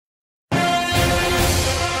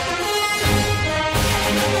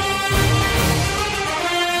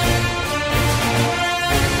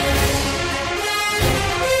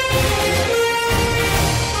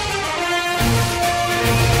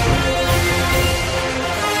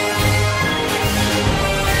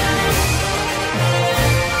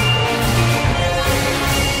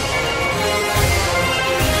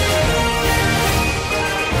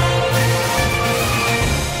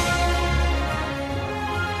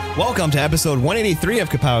Welcome to episode 183 of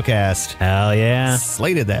Kapowcast. Hell yeah.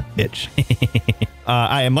 Slated that bitch.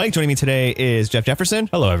 I am Mike. Joining me today is Jeff Jefferson.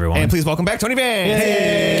 Hello, everyone. And please welcome back Tony Van.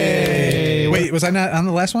 Yay! Wait, was I not on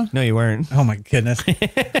the last one? No, you weren't. Oh my goodness.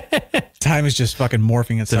 Time is just fucking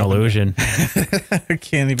morphing It's an itself. illusion. I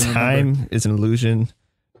can't even remember. Time is an illusion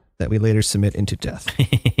that we later submit into death.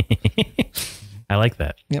 I like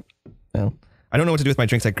that. Yep. Well, I don't know what to do with my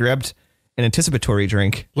drinks. I grabbed an anticipatory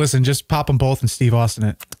drink. Listen, just pop them both and Steve Austin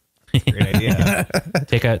it. Great idea.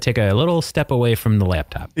 Take a little step away from the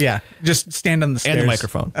laptop. Yeah, just stand on the stairs. And the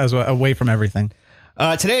microphone. As well, away from everything.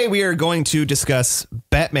 Today we are going to discuss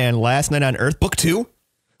Batman Last Night on Earth, Book 2.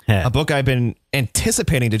 A book I've been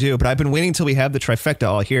anticipating to do, but I've been waiting till we have the trifecta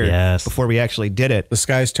all here before we actually did it. The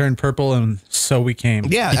skies turned purple and so we came.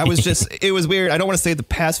 Yeah, I was just, it was weird. I don't want to say the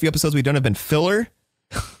past few episodes we've done have been filler,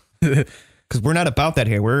 because we're not about that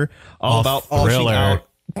here. We're all about thriller. out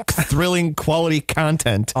thrilling quality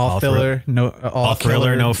content. All filler, all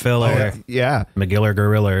thriller, no filler. Yeah. McGiller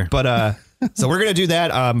Gorilla. But so we're going to do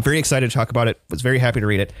that. I'm very excited to talk about it. Was very happy to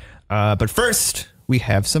read it. But first, we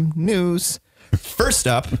have some news. First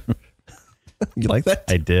up, you like that?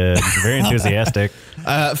 I did. Very enthusiastic.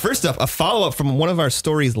 First up, a follow-up from one of our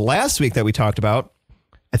stories last week that we talked about.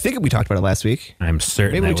 I think we talked about it last week. I'm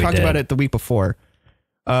certain Maybe that we talked did. about it the week before.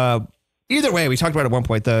 Either way, we talked about it at one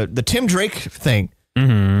point. The Tim Drake thing.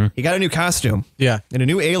 Mm-hmm. He got a new costume. Yeah. And a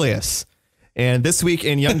new alias. And this week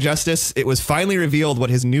in Young Justice, it was finally revealed what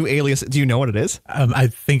his new alias. Do you know what it is? I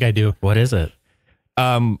think I do. What is it?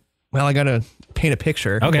 Well, I gotta paint a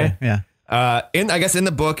picture. Okay. Yeah. I guess in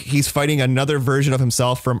the book, he's fighting another version of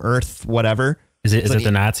himself from Earth, whatever. Is it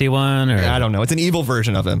the Nazi one? Or? I don't know. It's an evil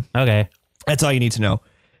version of him. Okay. That's all you need to know.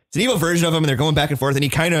 It's an evil version of him, and they're going back and forth. And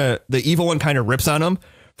the evil one kind of rips on him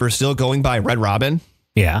for still going by Red Robin.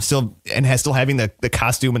 Yeah. Still having the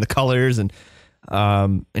costume and the colors, and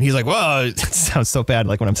he's like, "Whoa, it sounds so bad,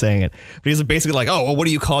 like when I'm saying it." But he's basically like, "Oh, well, what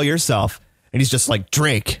do you call yourself?" And he's just like,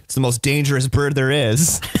 "Drake. It's the most dangerous bird there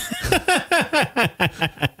is."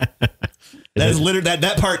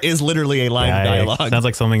 That part is literally a line of dialogue. Sounds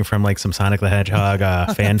like something from like some Sonic the Hedgehog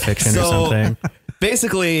fan fiction or something.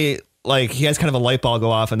 Basically, like he has kind of a light bulb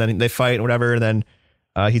go off, and then they fight and whatever. And then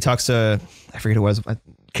he talks to, I forget who it was,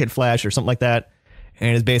 Kid Flash or something like that,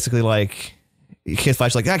 and it's basically like Kid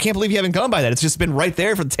Flash like, I can't believe you haven't gone by that. It's just been right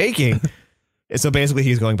there for the taking. And so basically,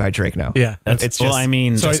 he's going by Drake now. Yeah. It's just, I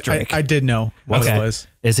mean, So Drake. I did know what it was.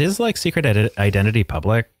 Is his like secret identity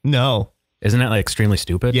public? No. Isn't that like extremely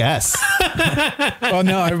stupid? Yes. Well,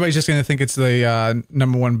 no, everybody's just going to think it's the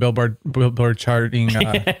 #1 Billboard charting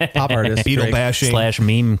pop artist. Beetle Drake. bashing. /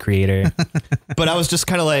 meme creator. But I was just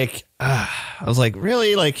kind of like, I was like,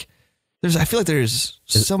 really? Like, I feel like there's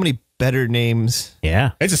so many better names.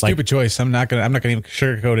 Yeah. It's a stupid choice. I'm not gonna even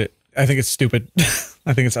sugarcoat it. I think it's stupid.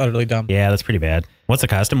 I think it's utterly dumb. Yeah, that's pretty bad. What's the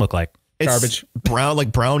costume look like? It's Garbage. Brown,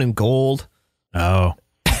 like brown and gold. Oh,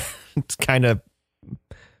 It's kind of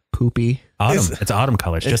poopy. autumn. It's autumn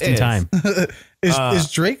colors, just in is. time.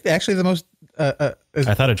 Is Drake actually the most? I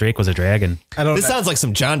thought a Drake was a dragon. I don't. This sounds like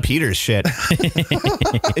some John Peters shit.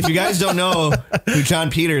 If you guys don't know who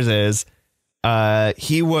John Peters is,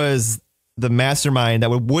 he was the mastermind that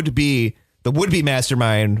would be the would-be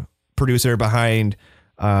mastermind producer behind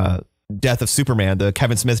Death of Superman, the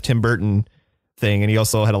Kevin Smith, Tim Burton thing, and he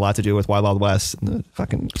also had a lot to do with Wild Wild West and the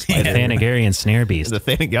fucking Thanagarian snare beast. the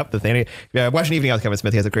thing. Yep, the thing. Yeah, watch an evening out with Kevin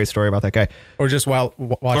Smith. He has a great story about that guy. Or just watch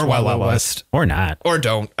Wild Wild West. Or not. Or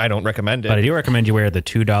don't. I don't recommend it. But I do recommend you wear the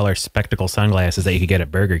 $2 spectacle sunglasses that you could get at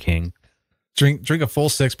Burger King. Drink a full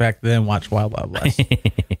 6-pack, then watch Wild Wild West.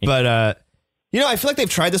 But I feel like they've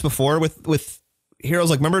tried this before with heroes.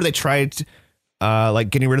 Like, remember they tried like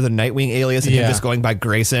getting rid of the Nightwing alias and him just going by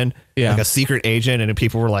Grayson, like a secret agent, and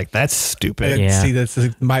people were like, "That's stupid." Yeah. See,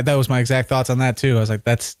 that was my exact thoughts on that too. I was like,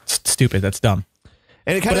 "That's stupid. That's dumb."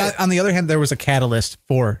 And it kind of, on the other hand, there was a catalyst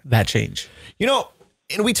for that change.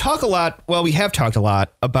 And we talk a lot. Well, we have talked a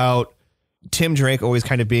lot about Tim Drake always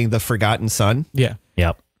kind of being the forgotten son. Yeah.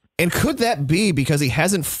 Yep. And could that be because he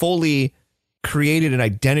hasn't fully created an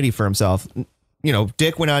identity for himself?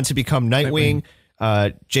 Dick went on to become Nightwing.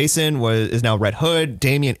 Jason is now Red Hood.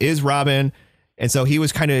 Damian is Robin. And so he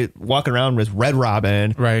was kind of walking around with Red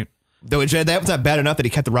Robin. Right. Though that was not bad enough that he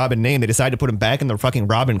kept the Robin name. They decided to put him back in the fucking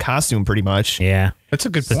Robin costume pretty much. Yeah. That's a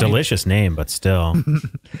good It's a delicious name, but still.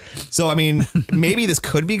 So, I mean, maybe this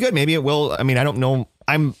could be good. Maybe it will. I mean, I don't know.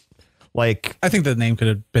 I'm like, I think the name could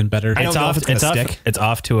have been better. I don't know if it's gonna stick. It's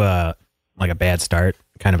off to a bad start.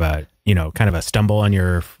 Kind of a stumble on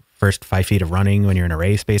your first 5 feet of running when you're in a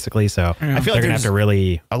race, basically. So I feel like they're gonna have to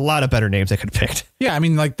really a lot of better names I could have picked. Yeah, I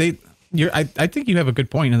mean, like I think you have a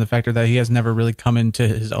good point in the factor that he has never really come into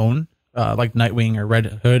his own, like Nightwing or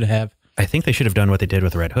Red Hood have. I think they should have done what they did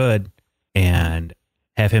with Red Hood and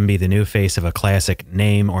have him be the new face of a classic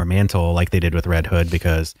name or mantle like they did with Red Hood,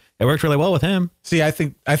 because it worked really well with him. See, I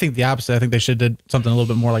think the opposite. I think they should have did something a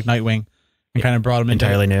little bit more like Nightwing and kind of brought him into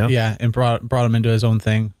entirely new. Yeah, and brought him into his own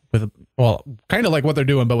thing with kind of like what they're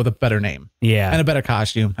doing, but with a better name. Yeah, and a better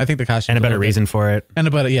costume. I think the costume and a better reason for it. And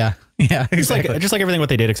a better exactly. Just like everything what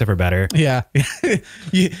they did except for better. Yeah,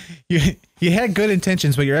 you had good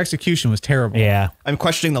intentions, but your execution was terrible. Yeah, I'm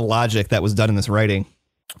questioning the logic that was done in this writing.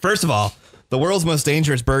 First of all, the world's most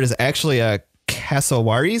dangerous bird is actually a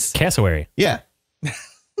cassowary. Yeah.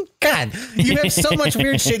 God, you have so much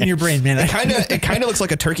weird shit in your brain, man. It kind of looks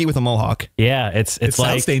like a turkey with a mohawk. Yeah, it's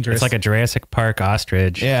like dangerous. It's like a Jurassic Park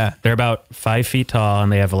ostrich. Yeah, they're about 5 feet tall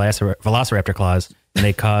and they have velociraptor claws, and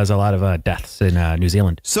they cause a lot of deaths in New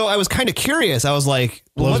Zealand. So I was kind of curious. I was like,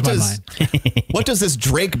 what does this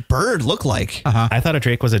drake bird look like? I thought a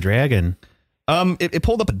drake was a dragon. It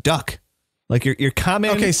pulled up a duck. Like your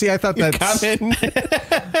common. Okay, see, I thought that's common,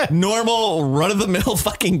 normal, run of the mill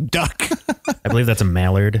fucking duck. I believe that's a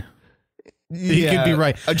mallard. You could be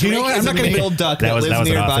right. A drake is a male duck that lives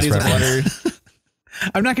near bodies of water.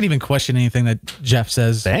 I'm not going to even question anything that Jeff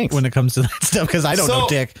says when it comes to that stuff, because I don't know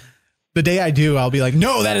dick. The day I do, I'll be like,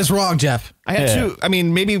 no, that is wrong, Jeff. I had to. I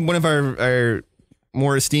mean, maybe one of our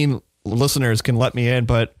more esteemed listeners can let me in,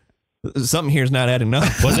 but something here is not adding up.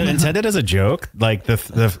 Was it intended as a joke? Like the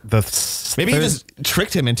maybe he just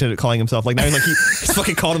tricked him into calling himself like now. Like he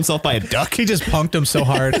fucking called himself by a duck. He just punked him so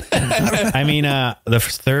hard. I mean, the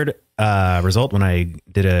third result when I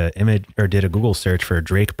did a Google search for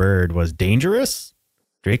Drake bird was dangerous.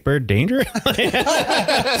 Drake bird dangerous.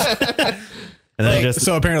 And then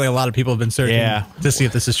so apparently a lot of people have been searching to see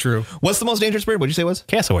if this is true. What's the most dangerous bird? What'd you say it was?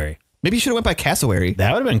 Cassowary. Maybe you should have went by cassowary.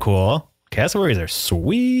 That would have been cool. Cassowaries are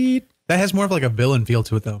sweet. That has more of like a villain feel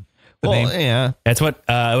to it, though. Yeah. That's what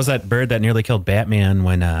it was, that bird that nearly killed Batman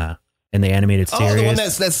when in the animated series. Oh, the one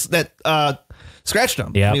that scratched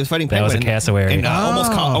him. Yeah, he was fighting Penguin. That was a cassowary. And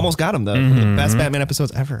almost got him though. One of the best Batman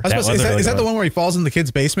episodes ever. Is that the one where he falls in the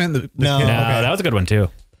kid's basement? No, that was a good one too.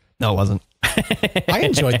 No, it wasn't. I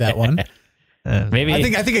enjoyed that one. Maybe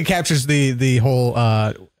I think it captures the whole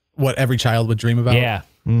what every child would dream about. Yeah.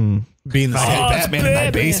 Being the Batman in my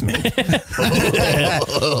basement. Get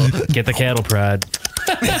the cattle prod.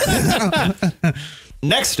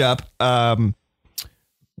 Next up, I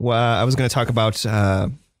was going to talk about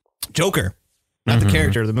Joker, not the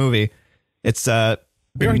character of the movie. It's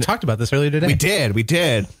we already talked about this earlier today. We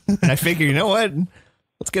did. And I figured, you know what?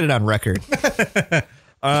 Let's get it on record. So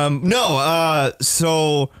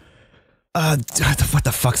what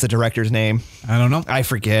the fuck's the director's name? I don't know. I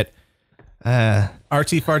forget.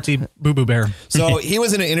 Arty Farty Boo Boo Bear. So he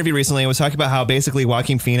was in an interview recently and was talking about how basically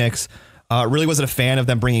Joaquin Phoenix really wasn't a fan of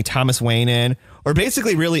them bringing Thomas Wayne in, or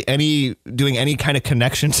basically really doing any kind of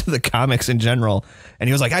connection to the comics in general. And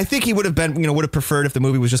he was like, I think he would have preferred if the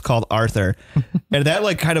movie was just called Arthur. And that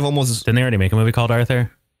like kind of almost... Didn't they already make a movie called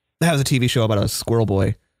Arthur? That was a TV show about a squirrel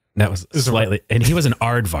boy. That was slightly, and he was an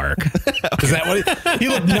aardvark. Is that what he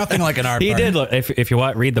looked nothing like an aardvark? He did look. If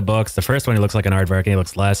you read the books, the first one he looks like an aardvark, and he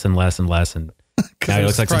looks less and less and less, and now he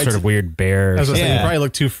looks like some sort of weird bear. I was gonna say, he probably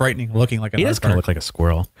looked too frightening, looking like an aardvark. He does kind of look like a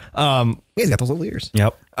squirrel. He's got those little ears.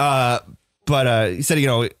 Yep. But he said,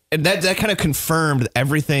 and that kind of confirmed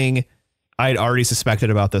everything I'd already suspected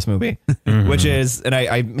about this movie, which is, and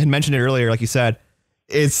I had mentioned it earlier, like you said,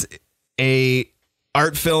 it's a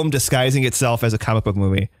art film disguising itself as a comic book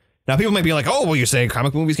movie. Now people might be like, "Oh, well, you're saying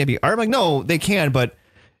comic movies can't be art?" I'm like, no, they can, but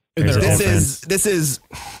this is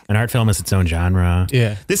an art film is its own genre.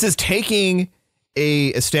 Yeah, this is taking a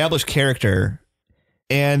established character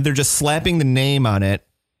and they're just slapping the name on it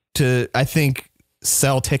to, I think,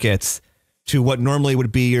 sell tickets to what normally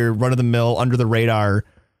would be your run of the mill, under the radar,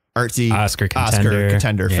 artsy Oscar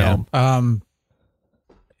contender film.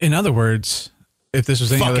 In other words, if this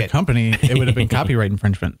was any other company, it would have been copyright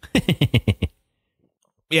infringement.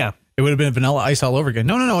 Yeah. It would have been Vanilla Ice all over again.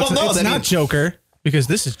 No. It's not Joker, because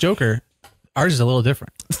this is Joker. Ours is a little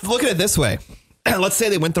different. Look at it this way. Let's say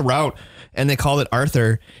they went the route and they called it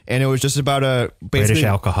Arthur, and it was just about basically British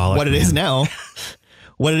alcoholic. What it is now,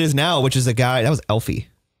 which is a guy that was Elfie.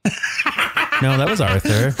 No, that was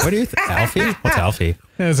Arthur. What do you think? Alfie? What's Alfie?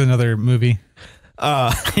 That was another movie.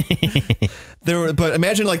 But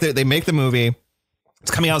imagine like they make the movie.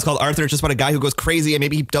 It's coming out. It's called Arthur. It's just about a guy who goes crazy, and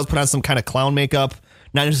maybe he does put on some kind of clown makeup,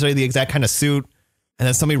 not necessarily the exact kind of suit. And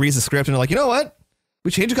then somebody reads the script and they're like, you know what? We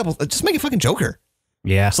change a couple. Just make it fucking Joker.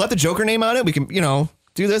 Yeah. Slap the Joker name on it. We can,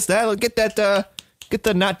 do this, that. Get that Get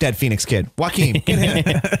the not dead Phoenix kid. Joaquin. Get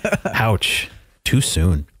him. Ouch. Too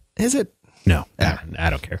soon. Is it? No, I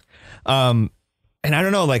don't care. And I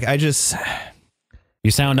don't know, like,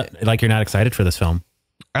 you sound like you're not excited for this film.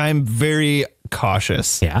 I'm very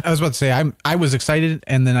cautious. Yeah. I was about to say, I was excited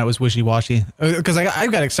and then I was wishy-washy because I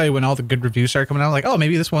got excited when all the good reviews started coming out. Like, oh,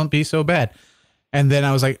 maybe this won't be so bad. And then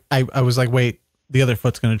I was like, I was like, wait, the other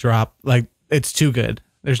foot's going to drop. Like, it's too good.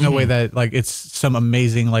 There's no way that, like, it's some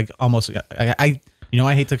amazing, like, almost, I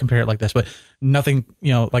hate to compare it like this, but nothing,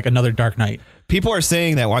 like another Dark Knight. People are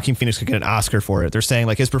saying that Joaquin Phoenix could get an Oscar for it. They're saying,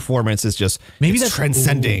 like, his performance is just that's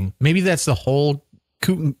transcending. Ooh, maybe that's the whole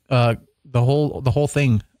the whole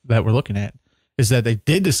thing that we're looking at is that they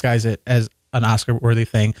did disguise it as an Oscar worthy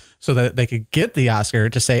thing so that they could get the Oscar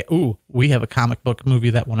to say, ooh, we have a comic book movie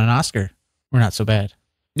that won an Oscar. We're not so bad.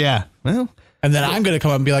 Yeah. Well, and then I'm going to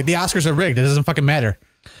come up and be like, the Oscars are rigged. It doesn't fucking matter.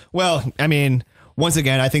 Well, I mean, once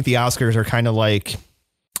again, I think the Oscars are kind of like,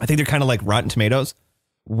 Rotten Tomatoes,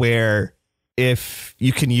 where if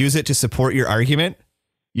you can use it to support your argument,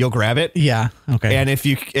 you'll grab it. Yeah. Okay. And if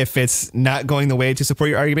it's not going the way to support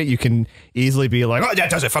your argument, you can easily be like, oh, that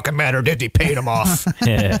doesn't fucking matter. Disney paid them off.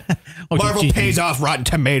 Yeah. Marvel pays off Rotten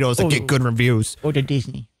Tomatoes to get good reviews. Or to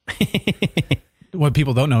Disney. What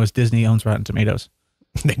people don't know is Disney owns Rotten Tomatoes.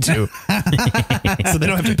 They do. So they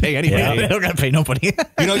don't have to pay anybody. Yeah, they don't got to pay nobody.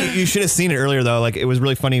 You should have seen it earlier, though. Like, it was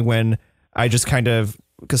really funny when I just kind of,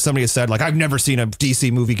 because somebody has said, like, I've never seen a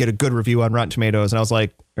DC movie get a good review on Rotten Tomatoes. And I was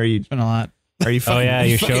like, It's been a lot. Are you fucking,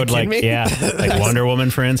 you showed like, me? Like Wonder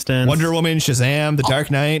Woman, for instance. Wonder Woman, Shazam, The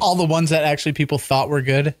Dark Knight. All the ones that actually people thought were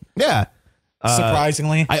good. Yeah.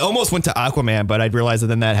 Surprisingly. I almost went to Aquaman, but I realized that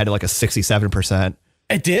then that had like a 67%.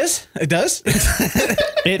 It does? It does?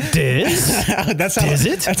 It did?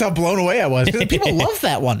 That's how blown away I was. Because people love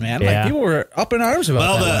that one, man. Yeah. Like, people were up in arms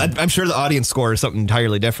about that. I'm sure the audience score is something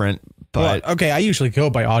entirely different. But okay, I usually go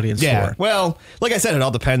by audience score. Well, like I said, it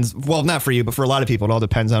all depends. Well, not for you, but for a lot of people, it all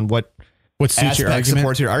depends on what suits your argument.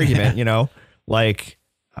 Supports your argument, Like,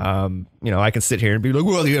 I can sit here and be like,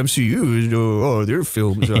 well, the MCU, their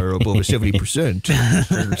films are above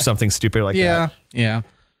 70% or something stupid like that. Yeah.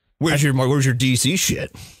 Where's your DC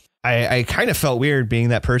shit? I kind of felt weird being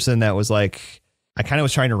that person that was like, I kind of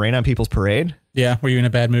was trying to rain on people's parade. Yeah. Were you in a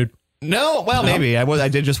bad mood? No, well, maybe I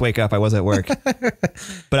did just wake up. I was at work,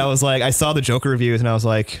 but I was like, I saw the Joker reviews and I was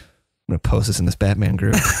like, I'm going to post this in this Batman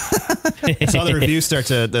group. I saw the reviews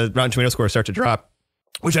the Rotten Tomato score start to drop,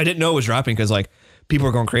 which I didn't know was dropping because like people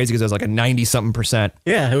were going crazy because it was like a 90-something%.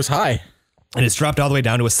 Yeah, it was high. And it's dropped all the way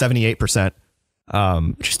down to a 78%.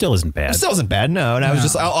 Which still isn't bad. It still isn't bad. No. And I was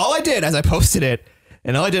just, all I did as I posted it,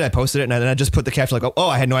 I posted it and then I just put the caption like, oh,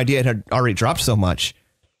 I had no idea it had already dropped so much.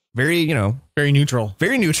 Very, very neutral.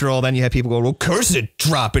 Very neutral. Then you have people go, well, of course it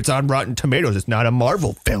dropped. It's on Rotten Tomatoes. It's not a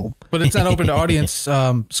Marvel film. But it's not open to audience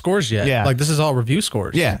scores yet. Yeah. Like, this is all review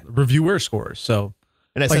scores. Yeah. Reviewer scores. So,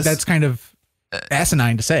 and that's kind of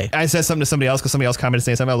asinine to say. I said something to somebody else because somebody else commented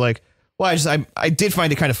saying something. I was like, well, I did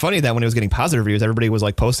find it kind of funny that when it was getting positive reviews, everybody was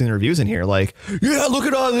like posting the reviews in here. Like, yeah, look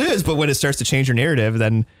at all this. But when it starts to change your narrative,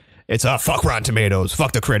 then it's, fuck Rotten Tomatoes.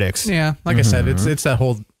 Fuck the critics. Yeah. Like I said, it's that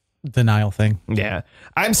whole denial thing. Yeah.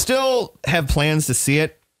 I'm still have plans to see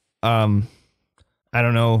it. I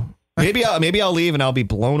don't know. Maybe I'll leave and I'll be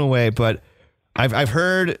blown away, but I've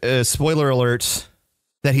heard spoiler alerts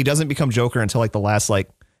that he doesn't become Joker until like the last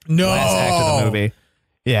last act of the movie.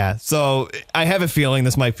 Yeah. So I have a feeling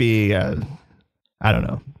this might be I don't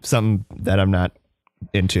know, something that I'm not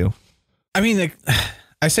into. I mean, like,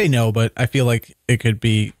 I say no, but I feel like it could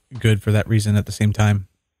be good for that reason at the same time.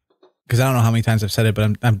 Because I don't know how many times I've said it,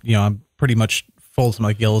 but I'm pretty much full to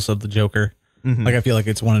my gills of the Joker. Mm-hmm. Like, I feel like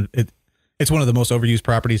it's one of the most overused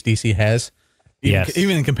properties DC has.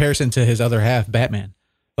 Even in comparison to his other half, Batman.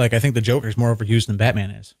 Like, I think the Joker is more overused than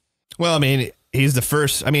Batman is. Well, I mean, he's the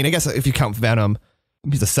first. I mean, I guess if you count Venom,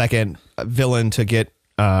 he's the second villain to get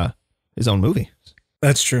his own movie.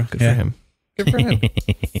 That's true. Good for him. Good for him.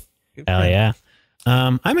 Hell yeah.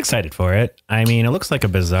 I'm excited for it. I mean, it looks like a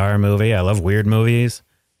bizarre movie. I love weird movies.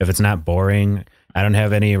 If it's not boring, I don't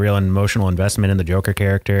have any real emotional investment in the Joker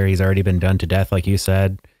character. He's already been done to death, like you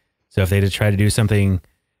said. So if they try to do something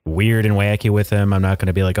weird and wacky with him, I'm not going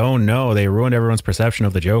to be like, oh no, they ruined everyone's perception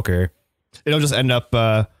of the Joker. It'll just end up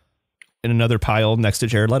in another pile next to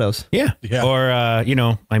Jared Leto's. Yeah. Or, I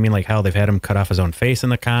mean, like how they've had him cut off his own face in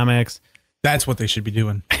the comics. That's what they should be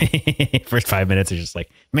doing. First 5 minutes, is just like,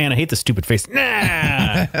 man, I hate this stupid face.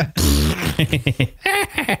 Nah.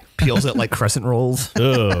 Peels it like crescent rolls.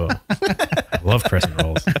 Oh, I love crescent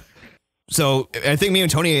rolls. So I think me and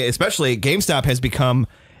Tony, especially, GameStop has become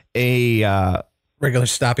a regular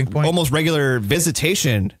stopping point, almost regular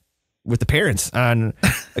visitation with the parents on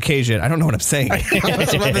occasion. I don't know what I'm saying. I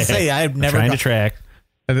was about to say I've never Trying to track.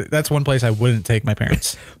 That's one place I wouldn't take my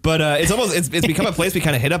parents. But it's become a place we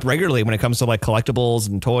kind of hit up regularly when it comes to like collectibles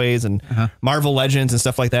and toys and Marvel Legends and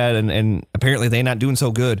stuff like that. And apparently they're not doing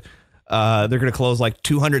so good. They're going to close like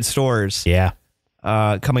 200 stores. Yeah.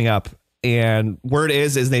 Coming up. And word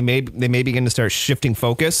is they may begin to start shifting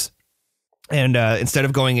focus. And instead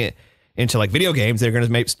of going into like video games, they're going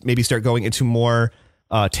to maybe start going into more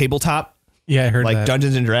tabletop. Yeah, I heard like that.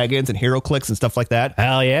 Dungeons and Dragons and Hero Clicks and stuff like that.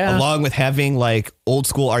 Hell yeah. Along with having like old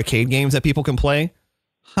school arcade games that people can play.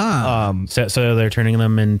 Huh. So they're turning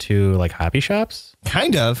them into like hobby shops?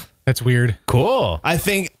 Kind of. That's weird. Cool. I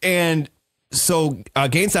think. And so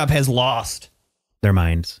GameStop has lost Their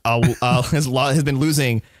minds. has been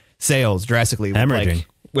losing sales drastically. Hemorrhaging.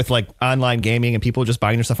 With like online gaming and people just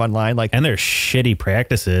buying their stuff online. Like, And their shitty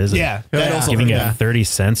practices. yeah, that also Giving hurt you them. 30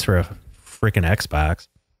 cents for a freaking Xbox.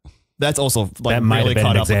 That's also like That might really have been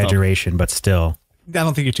caught an up with them. exaggeration, but still. I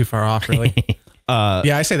don't think you're too far off, really.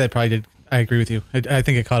 Yeah, I say that probably did. I agree with you. I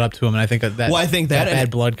think it caught up to him, and I think that Well, I think that bad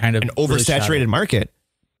blood kind of an really shot oversaturated it. market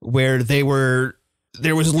where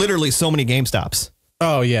there was literally so many GameStops.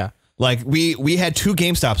 Oh yeah, Like we had 2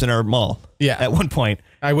 GameStops in our mall. Yeah. At one point,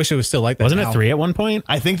 I wish it was still like that. Wasn't now. it 3 at one point?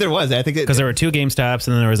 I think there was. I think Because there were 2 GameStops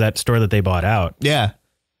and then there was that store that they bought out. yeah.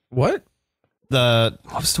 What?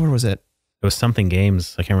 What store was it? It was something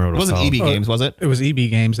games. I can't remember It what it was wasn't called. EB Games, was it? It was EB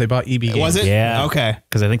Games. They bought EB Games. Was it? Yeah. Okay.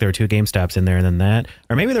 Because I think there were 2 GameStops in there and then that.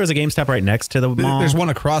 Or maybe there was a GameStop right next to the mall. There's one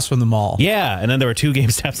across from the mall. Yeah. And then there were 2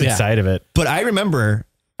 GameStops Yeah. inside of it. But I remember,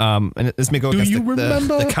 and this may go against you the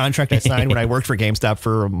remember? contract I signed when I worked for GameStop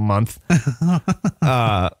for a month,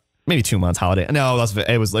 maybe 2 months holiday. No,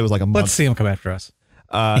 it was like a month. Let's see them come after us.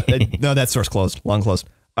 No, that store's closed, long closed.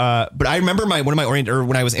 But I remember when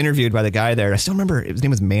I was interviewed by the guy there. I still remember his name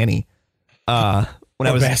was Manny. When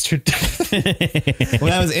I was bastard.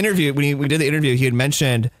 when I was interviewed, when we did the interview, he had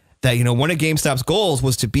mentioned that, you know, one of GameStop's goals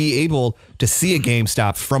was to be able to see a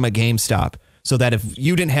GameStop from a GameStop so that if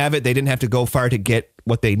you didn't have it, they didn't have to go far to get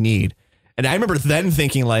what they need. And I remember then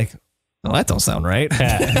thinking like, well, that don't sound right.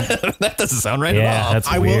 That doesn't sound right Yeah, at all. that's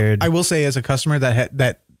I weird. will say, as a customer,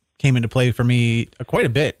 that came into play for me quite a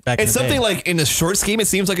bit back. It's in the something day. like in the short scheme, it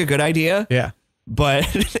seems like a good idea. Yeah. But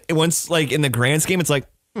once like in the grand scheme, it's like,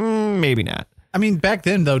 maybe not. I mean, back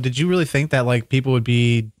then though, did you really think that like people would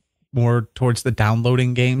be more towards the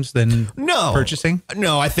downloading games than No purchasing?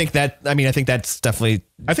 No, I think that's definitely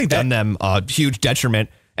done them a huge detriment.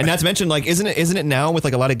 And not to mention, like, isn't it now with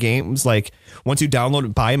like a lot of games, like once you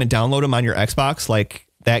buy them and download them on your Xbox, like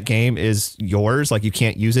that game is yours. Like you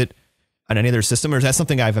can't use it on any other system, or is that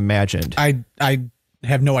something I've imagined? I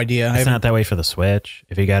have no idea. It's not that way for the Switch.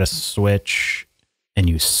 If you got a Switch and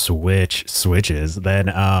you switch switches, then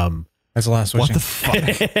That's a lot of switching. What the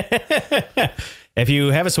fuck? if you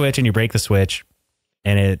have a Switch and you break the Switch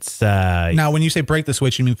and it's Now, when you say break the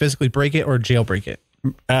Switch, you mean physically break it or jailbreak it?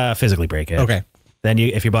 physically break it. Okay. Then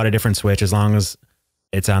if you bought a different Switch, as long as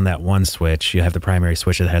it's on that one Switch, you have the primary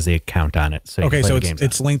Switch that has the account on it. So you Okay, can play so the games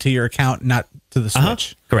it's linked to your account, not to the on it.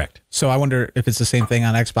 Switch. Correct. So I wonder if it's the same thing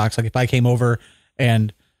on Xbox. Like if I came over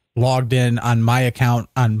and logged in on my account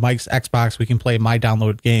on Mike's Xbox, we can play my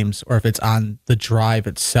downloaded games, or if it's on the drive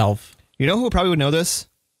itself. You know who probably would know this?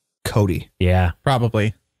 Cody. Yeah.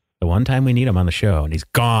 Probably. The one time we need him on the show and he's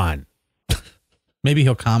gone. Maybe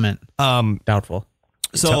he'll comment. Doubtful.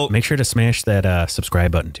 So Make sure to smash that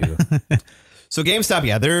subscribe button too. So GameStop,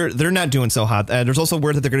 yeah, they're not doing so hot. There's also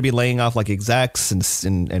word that they're going to be laying off like execs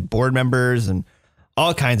and board members and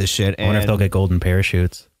all kinds of shit. I wonder if they'll get golden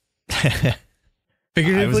parachutes.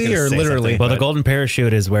 Figuratively gonna or say literally? something. Well, the But- golden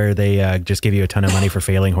parachute is where they just give you a ton of money for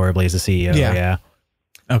failing horribly as a CEO. Yeah. Yeah.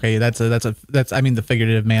 Okay, that's I mean the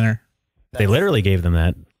figurative manner. They literally gave them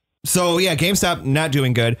that. So yeah, GameStop not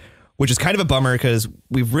doing good, which is kind of a bummer because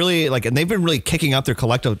we've really and they've been really kicking up their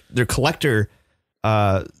collector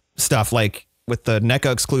stuff, like with the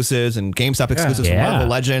NECA exclusives and GameStop exclusives, Yeah. Marvel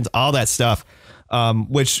Legends, all that stuff.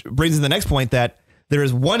 Which brings to the next point that there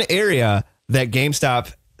is one area that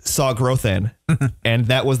GameStop saw growth in, and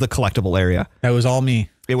that was the collectible area. That was all me.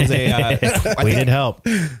 It was a We did help.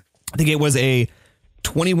 I think it was a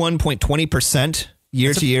 21.20%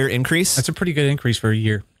 year-to-year increase. That's a pretty good increase for a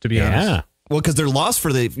year, to be honest. Yeah. Well, because their loss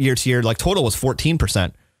for the year-to-year like total was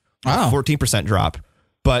 14%. Wow. 14% drop.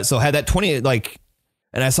 But so had that 20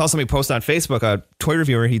 and I saw somebody post on Facebook, a toy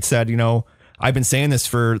reviewer, he'd said, you know, I've been saying this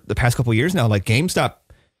for the past couple of years now, like GameStop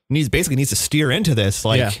basically needs to steer into this.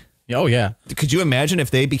 Like, Yeah. Oh yeah. could you imagine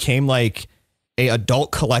if they became like a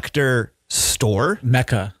adult collector store?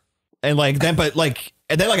 Mecca. And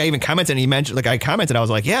and then I even commented and he mentioned, I commented, I was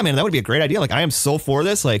like, yeah, man, that would be a great idea. Like, I am so for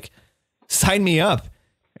this. Like, sign me up.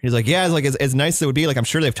 He's like, yeah, it's like as nice as it would be. Like, I'm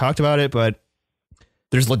sure they've talked about it, but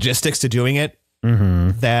there's logistics to doing it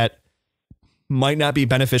that might not be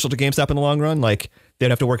beneficial to GameStop in the long run. Like, they'd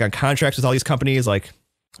have to work on contracts with all these companies like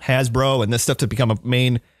Hasbro and this stuff to become a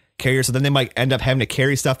main carrier. So then they might end up having to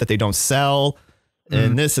carry stuff that they don't sell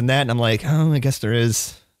and this and that. And I'm like, oh, I guess there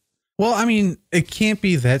is. Well, I mean, it can't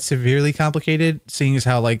be that severely complicated, seeing as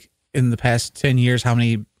how like in the past 10 years, how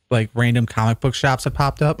many like random comic book shops have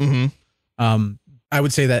popped up. I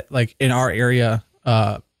would say that like in our area,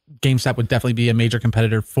 GameStop would definitely be a major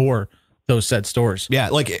competitor for those said stores. Yeah,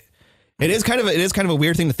 like it is kind of a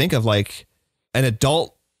weird thing to think of, like an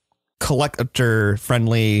adult collector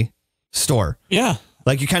friendly store. Yeah,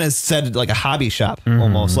 like you kind of said, like a hobby shop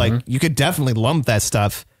almost. Like you could definitely lump that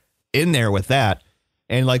stuff in there with that,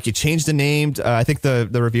 and like you change the name. I think the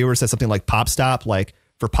reviewer said something like Pop Stop, like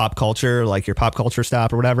for pop culture, like your pop culture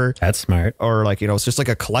stop or whatever. That's smart. Or like, you know, it's just like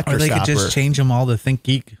a collector or they stop. Could just change them all to Think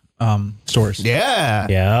Geek stores. Yeah.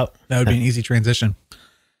 That would be an easy transition.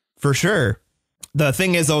 For sure. The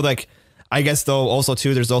thing is though, like, I guess though also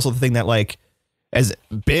too, there's also the thing that like, as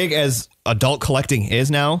big as adult collecting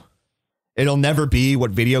is now, it'll never be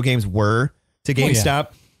what video games were to GameStop.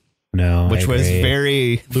 No, which was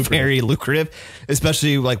very lucrative,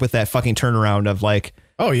 especially like with that fucking turnaround of like,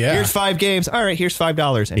 oh yeah, here's 5 games. All right, here's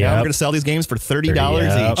 $5, and now we're gonna sell these games for $30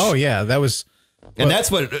 each. Oh yeah, that was, and that's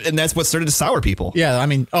what started to sour people. Yeah, I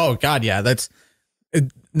mean, oh god, yeah, that's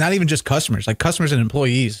not even just customers, like customers and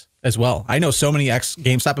employees as well. I know so many ex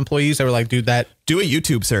GameStop employees that were like, dude, do a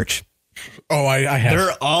YouTube search. Oh, I have.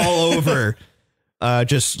 They're all over,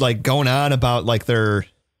 just like going on about like their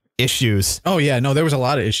issues. Oh yeah, no, there was a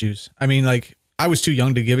lot of issues. I mean, like I was too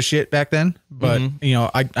young to give a shit back then, but you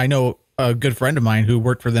know, I know a good friend of mine who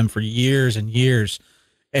worked for them for years and years,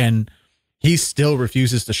 and he still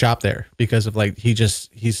refuses to shop there because of like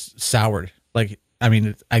he's soured. Like, I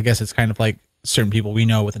mean, I guess it's kind of like certain people we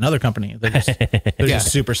know with another company. They're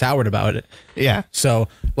just super soured about it. Yeah. So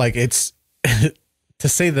like it's to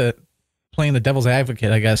say playing the devil's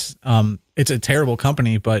advocate, I guess, it's a terrible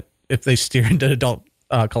company, but if they steer into adult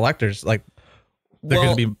collectors, like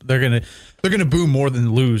they're gonna boom more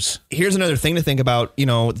than lose. Here's another thing to think about. You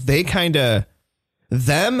know, they kind of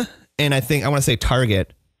them, and I want to say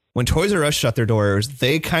Target, when Toys R Us shut their doors,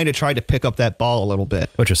 they kind of tried to pick up that ball a little bit,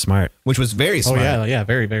 which was smart. Which was very smart. Oh yeah,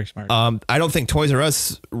 very very smart. I don't think Toys R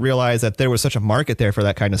Us realized that there was such a market there for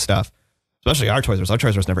that kind of stuff, especially our Toys R Us. Our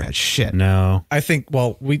Toys R Us never had shit. No, I think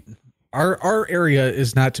Our area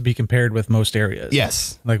is not to be compared with most areas.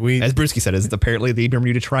 Yes. Like as Brewski said, is apparently the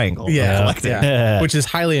Bermuda Triangle. Yeah. Which is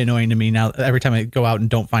highly annoying to me now. Every time I go out and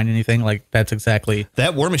don't find anything, like that's exactly.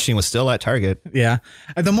 That War Machine was still at Target. Yeah.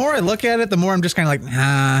 And the more I look at it, the more I'm just kind of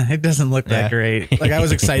like, it doesn't look that great. Like I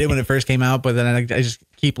was excited when it first came out, but then I just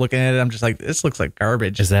keep looking at it. I'm just like, this looks like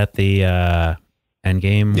garbage. Is that the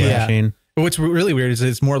Endgame War Machine? But what's really weird is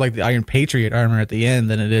it's more like the Iron Patriot armor at the end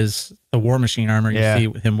than it is the War Machine armor you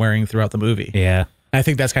see him wearing throughout the movie. Yeah. And I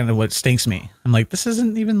think that's kind of what stinks me. I'm like, this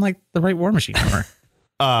isn't even like the right War Machine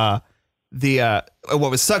armor.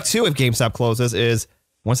 What would suck too if GameStop closes is,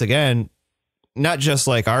 once again, not just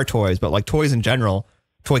like our toys, but like toys in general,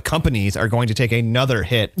 toy companies are going to take another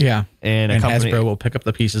hit. Yeah. And Hasbro will pick up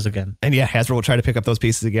the pieces again. And yeah, Hasbro will try to pick up those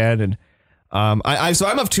pieces again. And so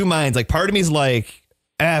I'm of two minds. Like part of me is like,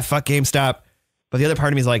 fuck GameStop. But the other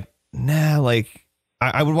part of me is like, nah, like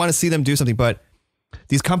I would want to see them do something, but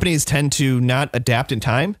these companies tend to not adapt in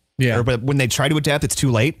time. Yeah. But when they try to adapt, it's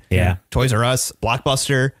too late. Yeah. Toys R Us,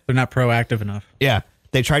 Blockbuster. They're not proactive enough. Yeah.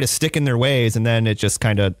 They try to stick in their ways and then it just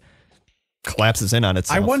kind of collapses in on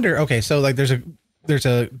itself. I wonder, okay, so like there's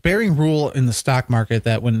a bearing rule in the stock market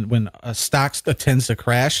that when a stock tends to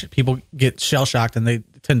crash, people get shell shocked and they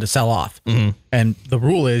tend to sell off. And the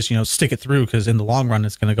rule is, stick it through because in the long run,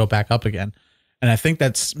 it's going to go back up again. And I think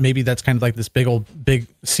that's kind of like this big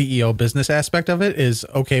CEO business aspect of it is,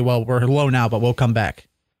 okay, well, we're low now, but we'll come back.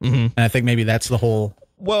 And I think maybe that's the whole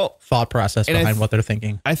thought process behind what they're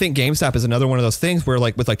thinking. I think GameStop is another one of those things where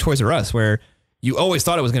like with like Toys R Us, where you always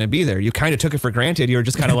thought it was going to be there. You kind of took it for granted. You were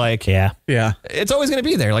just kind of like, yeah, it's always going to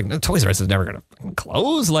be there. Like Toys R Us is never going to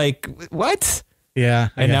close. Like what? Yeah.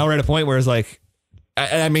 And now we're at a point where it's like,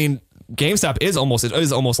 I mean, GameStop is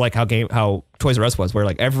almost like how Toys R Us was, where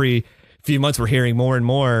like every few months we're hearing more and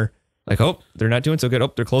more like, oh, they're not doing so good.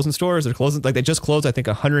 Oh, they're closing stores. They're closing. Like they just closed, I think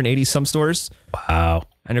 180 some stores. Wow.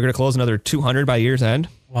 And they're going to close another 200 by year's end.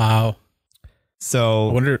 Wow.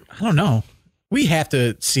 So I don't know. We have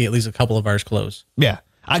to see at least a couple of ours close. Yeah.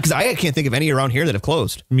 Because I can't think of any around here that have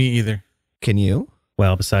closed. Me either. Can you?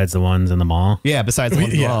 Well, besides the ones in the mall. Yeah, besides the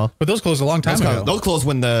ones in the mall. But those closed a long time ago. Those closed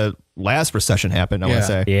when last recession happened, I want to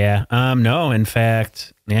say. Yeah. No, in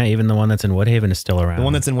fact, yeah, even the one that's in Woodhaven is still around. The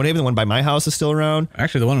one that's in Woodhaven, the one by my house is still around.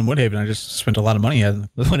 Actually, the one in Woodhaven, I just spent a lot of money at.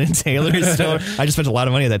 The one in Taylor is still. I just spent a lot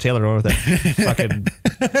of money at that Taylor one with that fucking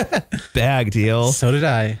bag deal. So did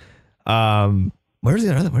I. Where's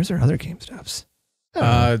their other GameStops?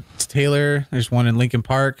 Taylor. There's one in Lincoln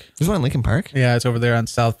Park. There's one in Lincoln Park. Yeah, it's over there on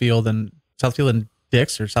Southfield and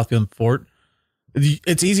Dix or Southfield and Fort.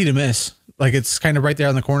 It's easy to miss. Like it's kind of right there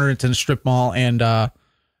on the corner. It's in a strip mall, and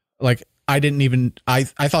like I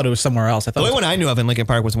thought it was somewhere else. I thought the only one I knew of in Lincoln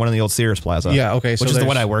Park was one in the old Sears Plaza. Yeah, okay, which is the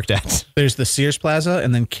one I worked at. There's the Sears Plaza,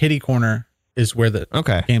 and then Kitty Corner is where the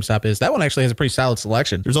GameStop is. That one actually has a pretty solid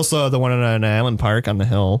selection. There's also the one in Allen Park on the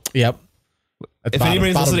hill. Yep. If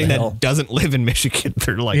anybody's listening that doesn't live in Michigan,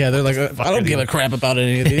 they're like, I don't give a crap about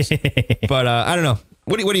any of these. But I don't know.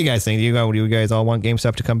 What do you guys think? Do you guys all want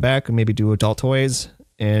GameStop to come back and maybe do adult toys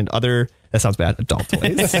and other? That sounds bad. Adult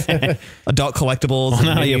toys, adult collectibles. Well,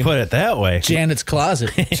 now you put it that way. Janet's Closet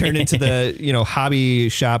turn into the hobby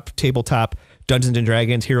shop, tabletop, Dungeons and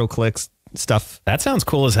Dragons, Hero Clicks stuff. That sounds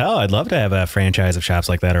cool as hell. I'd love to have a franchise of shops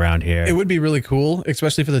like that around here. It would be really cool,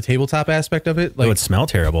 especially for the tabletop aspect of it. Like, it would smell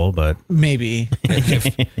terrible, but maybe.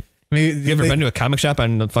 You ever been to a comic shop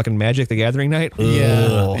on the fucking Magic the Gathering night?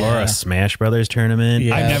 Yeah. Or a Smash Brothers tournament?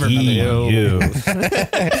 Yeah. I've never been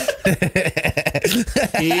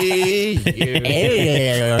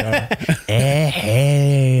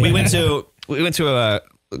to. We went to a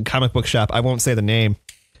comic book shop. I won't say the name,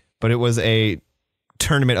 but it was a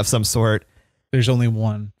tournament of some sort. There's only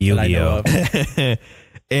one Yu-Gi-Oh.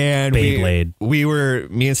 And Beyblade.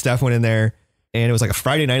 me and Steph went in there, and it was like a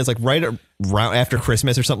Friday night. It's like right around after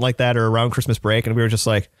Christmas or something like that, or around Christmas break, and we were just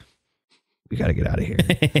like, we got to get out of here.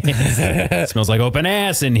 It smells like open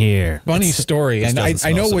ass in here. Funny story. And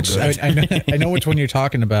I know which I know which one you're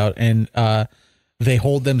talking about, and they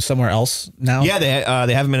hold them somewhere else now. Yeah,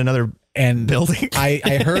 they have them in another building.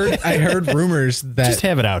 I heard rumors that just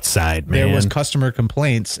have it outside, man. There was customer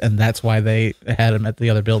complaints, and that's why they had them at the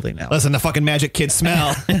other building now. Listen, the fucking Magic Kid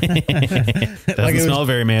smell. Doesn't smell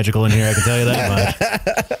very magical in here, I can tell you that much.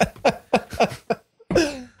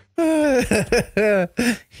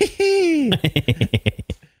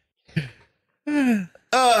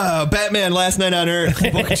 Batman Last Night on Earth,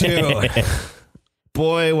 book 2.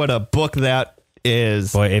 Boy, what a book that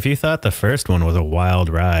is. Boy, if you thought the first one was a wild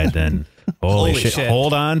ride, then holy shit.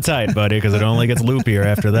 Hold on tight, buddy, because it only gets loopier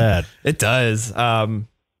after that. It does. Trying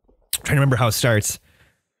to remember how it starts.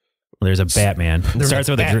 Well, there's a Batman. It starts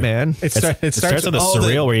with Batman. It starts with a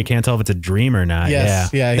surreal where you can't tell if it's a dream or not.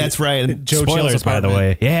 Yes, yeah, that's right. Spoilers, by the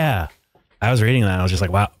way. Yeah. I was reading that and I was just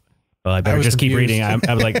like, wow. Well, I better just keep reading. I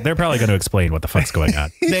was like, they're probably going to explain what the fuck's going on.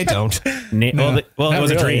 They don't. It was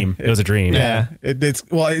a dream. It was a dream. Yeah. It's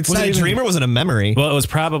was it a dream or was it a memory? Well, it was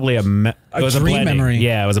probably a dream memory.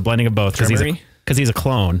 Yeah, it was a blending of both because he's a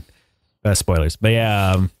clone. Spoilers. But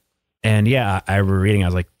yeah, and yeah, I was reading. I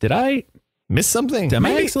was like, did I miss something? Am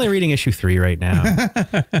I actually reading issue 3 right now?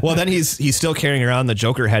 Well, then he's still carrying around the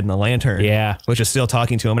Joker head in the lantern. Yeah, which is still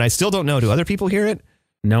talking to him, and I still don't know. Do other people hear it?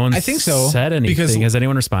 No one, I think so, said anything. Because has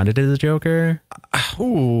anyone responded to the Joker?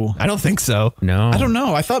 Ooh, I don't think so. No, I don't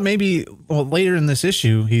know. I thought maybe later in this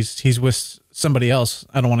issue he's with somebody else.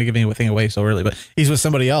 I don't want to give anything away so early, but he's with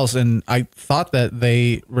somebody else, and I thought that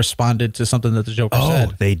they responded to something that the Joker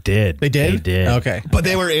said. They did. They did. They did. Okay, but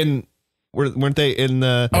they were in. Weren't they in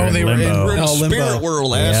the? Oh, they were in spirit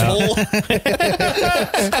world, asshole.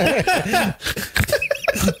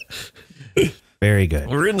 Very good.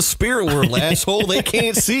 We're in the spirit world, asshole. They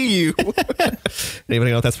can't see you. Anybody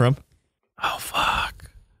know what that's from? Oh, fuck.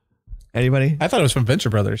 Anybody? I thought it was from Venture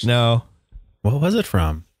Brothers. No. What was it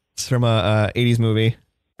from? It's from a 80s movie.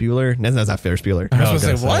 Bueller? No, that's not Ferris Bueller. I was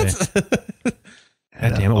going to say, what?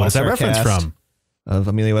 God damn it. What's that reference from? Of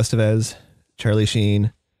Emilio Estevez, Charlie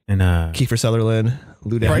Sheen, and Kiefer Sutherland,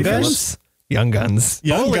 Lou Phillips. Young Guns.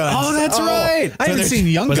 Oh, that's right. I haven't seen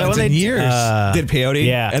Young Guns in years. Did peyote?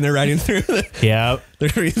 Yeah. And they're riding through yeah.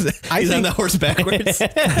 He's on the horse backwards.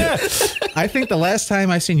 I think the last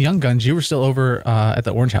time I seen Young Guns, you were still over at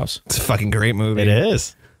the Orange House. It's a fucking great movie. It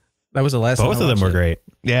is. That was the last Both time of them were great.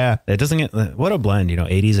 Yeah. It doesn't get, what a blend,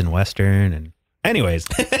 80s and Western. And anyways,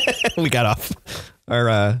 we got off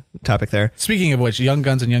our topic there. Speaking of which, Young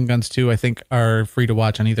Guns and Young Guns 2, I think, are free to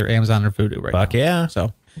watch on either Amazon or Vudu right now. Fuck yeah.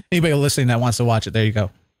 So anybody listening that wants to watch it, there you go.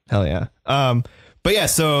 Hell yeah. But yeah,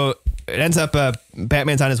 so it ends up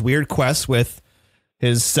Batman's on his weird quest with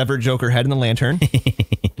his severed Joker head in the lantern.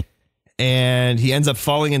 And he ends up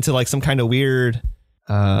falling into like some kind of weird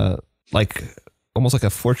like almost like a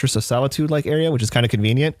Fortress of Solitude like area, which is kind of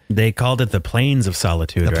convenient. They called it the Plains of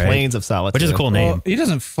Solitude, The right? Plains of Solitude, which is a cool name. Well, he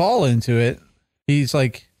doesn't fall into it. He's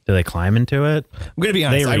like, Do they climb into it? I'm gonna be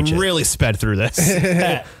honest. I reach it. really sped through this.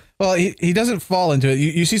 well, he doesn't fall into it.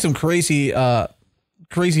 You see some crazy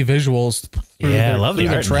visuals. Yeah, I love the through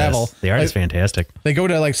their art. travel. The art is fantastic. They go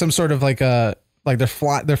to like some sort of like they're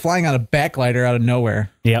flying on a backglider out of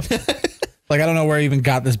nowhere. Yep. Like I don't know where I even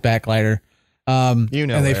got this backglider. You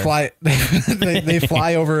know, and they where. fly. They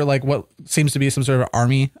fly over like what seems to be some sort of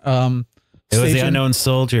army. It was the station. Unknown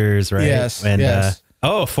Soldiers, right? Yes, And, yes.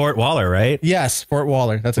 Fort Waller, right? Yes, Fort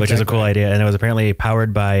Waller. That's Which is a exactly cool idea. And it was apparently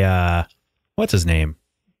powered by, what's his name?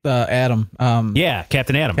 Adam. Yeah,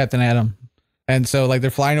 Captain Adam. Captain Adam. And so like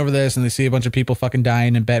they're flying over this and they see a bunch of people fucking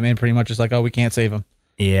dying and Batman pretty much is like, oh, we can't save him.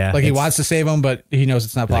 Yeah. Like he wants to save him, but he knows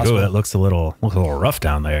it's not like, possible. oh, that looks a little rough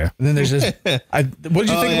down there. And then there's this. What did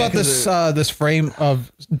you think about this this frame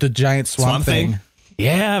of the giant swamp thing?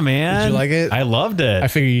 Yeah, man. Did you like it? I loved it. I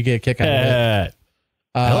figure you get a kick out of it.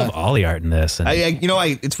 I love all the art in this. And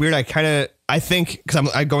it's weird. I think because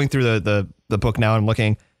I'm going through the book now. I'm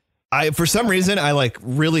looking. For some reason I like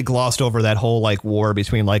really glossed over that whole like war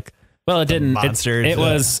between like. well, it didn't. monsters,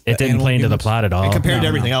 It didn't play into the humans. plot at all. And compared to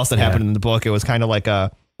everything else that happened in the book, it was kind of like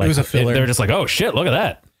a. It was a filler. They're just like, oh shit, look at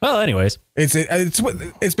that. Well, anyways, It's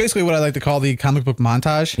basically what I like to call the comic book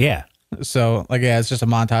montage. yeah. So like it's just a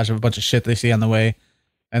montage of a bunch of shit they see on the way,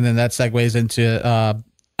 and then that segues into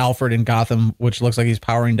Alfred in Gotham, which looks like he's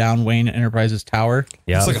powering down Wayne Enterprises tower.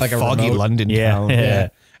 Yeah. It's like a foggy remote. London Yeah. town. Yeah.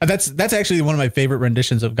 And that's actually one of my favorite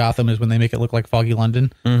renditions of Gotham is when they make it look like foggy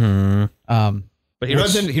London. Mm-hmm. But he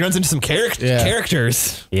runs into some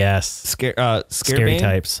characters. Yes. Scary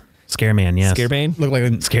types. Scareman, yes. Scarebane. Look like a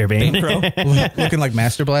Scarebane. looking like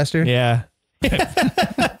Master Blaster. Yeah.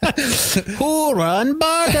 Who run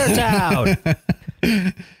Bartertown?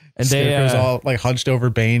 And Scarecrow's all like hunched over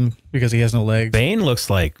Bane because he has no legs. Bane looks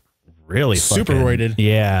like really Super fucking- roided.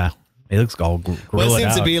 Yeah. He looks all Well, grilled it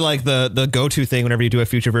seems to out. be like the go-to thing whenever you do a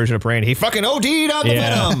future version of Brain. He fucking OD'd on the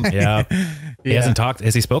Venom. Yeah. He hasn't talked.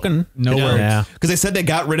 Has he spoken? No words. Yeah. Because they said they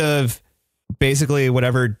got rid of basically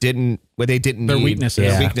whatever they didn't Their need. weaknesses.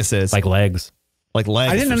 Their Yeah. weaknesses. Like legs. Like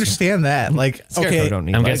legs. I didn't for some- understand that. Like, Scarecrow okay, don't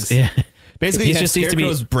need I'm legs. guessing. Yeah. Basically, He he just just needs to be-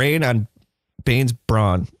 Scarecrow's brain on Bane's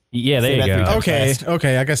brawn. Yeah, there Say you that 3 go. times. okay, fast.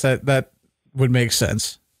 okay. I guess that would make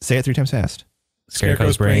sense. Say it 3 times fast.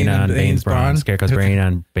 Scarecrow's brain on Bane's brawn. Scarecrow's brain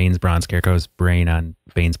on Bane's brawn. Scarecrow's brain on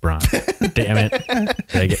Bane's brawn. Damn it.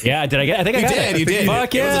 Did I get I think I got it. You did.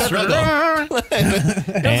 Fuck It was a yeah. struggle.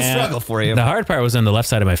 It was a struggle for you. The hard part was when the left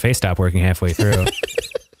side of my face stopped working halfway through.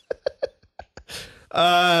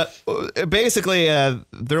 Basically,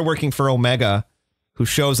 they're working for Omega, who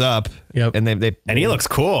shows up. Yep. And they And he looks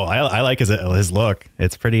cool. I like his look.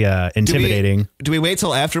 It's pretty intimidating. Do we wait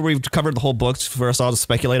till after we've covered the whole book for us all to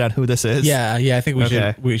speculate on who this is? Yeah, I think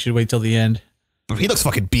Okay. we should wait till the end. He looks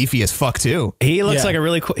fucking beefy as fuck too. He looks Yeah. like a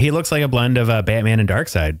really cool. He looks like a blend of Batman and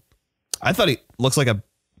Darkseid. I thought he looks like a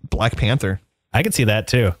Black Panther, I could see that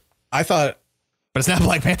too. I thought, but it's not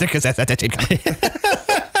Black Panther because that's that did come.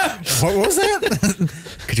 what was that?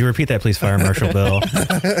 Could you repeat that, please, Fire Marshal Bill?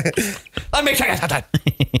 Let me check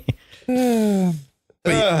it.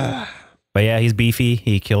 But yeah, he's beefy.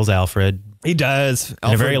 He kills Alfred He does.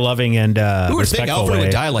 in a very loving and Who would think respectful Alfred way.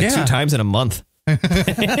 would die like 2 Yeah. times in a month?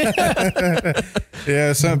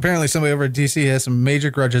 Yeah, so apparently somebody over at DC has some major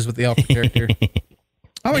grudges with the Alfred character.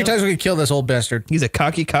 How many times we could kill this old bastard? He's a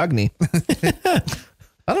cocky cogny.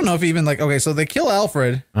 I don't know if even like, okay, so they kill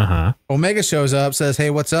Alfred. Uh-huh. Omega shows up, says, hey,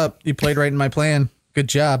 what's up? You played right in my plan. Good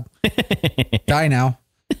job. Die now.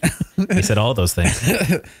 He said all those things.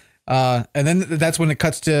 And then that's when it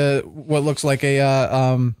cuts to what looks like a,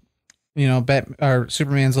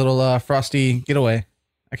 Superman's little frosty getaway.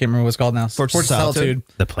 I can't remember what it's called now. Fortress of Solitude.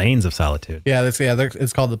 The Plains of Solitude. Yeah,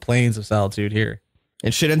 it's called the Plains of Solitude here.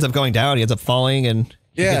 And shit ends up going down. He ends up falling and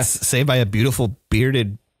he Yeah. gets saved by a beautiful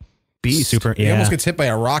bearded beast. He almost gets hit by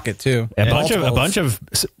a rocket too. A bunch of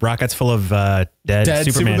rockets full of dead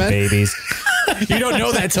Superman babies. You don't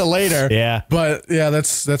know that till later. Yeah. But yeah,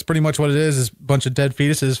 that's pretty much what it is a bunch of dead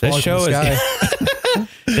fetuses falling show from the is- sky.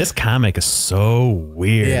 This comic is so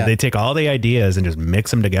weird. Yeah. They take all the ideas and just mix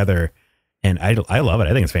them together. And I love it.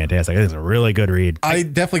 I think it's fantastic. I think it's a really good read. I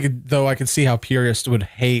definitely I could see how purists would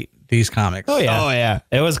hate these comics. Oh yeah.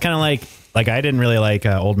 It was kind of like I didn't really like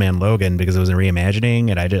Old Man Logan because it was a reimagining,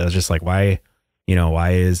 and I was just like, why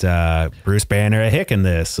is Bruce Banner a hick in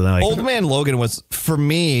this? So then, like, Old Man Logan was, for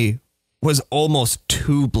me, was almost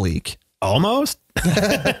too bleak. almost.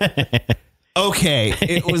 Okay,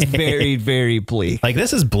 it was very, very bleak. Like,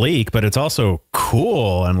 this is bleak, but it's also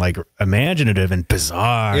cool and like imaginative and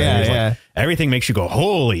bizarre. Yeah, It's like, yeah. everything makes you go,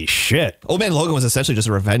 holy shit. Old Man Logan was essentially just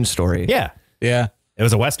a revenge story. Yeah. Yeah. It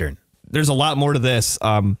was a Western. There's a lot more to this.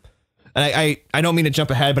 And I don't mean to jump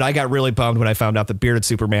ahead, but I got really bummed when I found out the bearded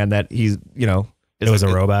Superman that he's, you know, It was a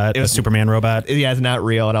robot, it was a Superman robot. Yeah, it's not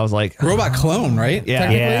real. And I was like, Robot clone, right? Yeah.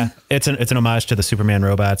 Technically? Yeah. It's an homage to the Superman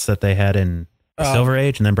robots that they had in the Silver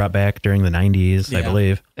Age and then brought back during the 90s, I Yeah.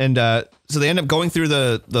 believe. and so they end up going through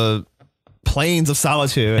the plains of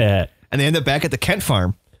solitude, Yeah. and they end up back at the Kent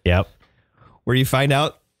farm, Yep. where you find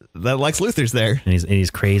out that Lex Luthor's there. And he's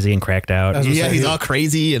crazy and cracked out. That's what- Yeah, say, he's he- all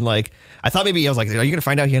crazy and like I thought maybe I was like, are you gonna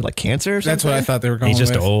find out he had like cancer or something? That's what I thought they were going He's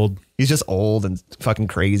just with. old. He's just old and fucking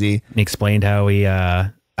crazy. He explained how he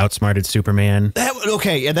outsmarted Superman.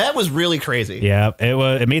 Yeah, that was really crazy. Yeah,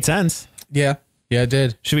 it made sense. Yeah. Yeah, it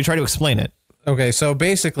did. Should we try to explain it? Okay, so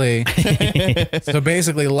basically,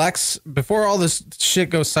 Lex, before all this shit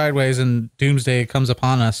goes sideways and Doomsday comes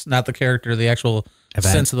upon us, not the character, the actual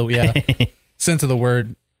Event. sense of the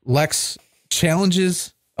word, Lex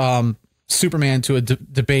challenges Superman to a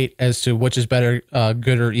debate as to which is better,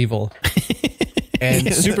 good or evil.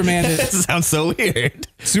 And Superman That sounds so weird.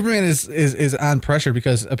 is on pressure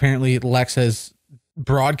because apparently Lex has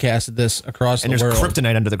broadcasted this across And the there's world.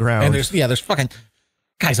 kryptonite under the ground. And there's fucking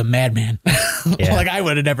guy's a madman. Yeah. Like I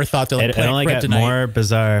would have never thought to like It play only got kryptonite. more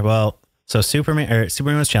bizarre. Well, so Superman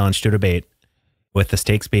was challenged to a debate with the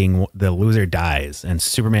stakes being the loser dies, and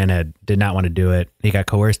Superman did not want to do it. He got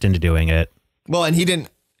coerced into doing it. Well, and he didn't,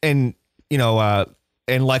 and you know,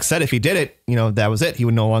 and Lex said if he did it, you know, that was it. He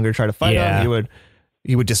would no longer try to fight Yeah. him.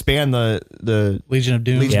 He would disband the Legion of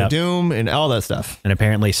Doom. Legion Yep. of Doom and all that stuff. And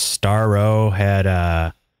apparently Starro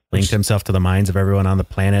had linked himself to the minds of everyone on the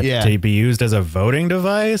planet Yeah. to be used as a voting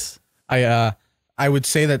device. I would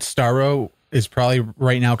say that Starro is probably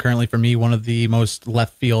right now currently for me one of the most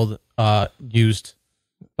left field used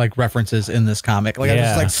like references in this comic. Like I'm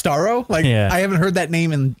Yeah. just like Starro. Like Yeah. I haven't heard that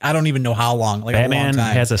name in I don't even know how long. Like a long Batman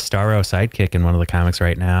time. has a Starro sidekick in one of the comics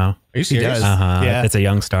right now. Are you serious? does. Yeah. It's a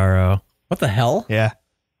young Starro. What the hell? Yeah.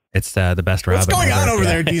 It's the best Robin. What's going on ever. over Yeah.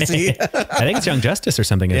 there, DC? I think it's Young Justice or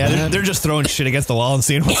something. Yeah, isn't they're, it? they're just throwing shit against the wall and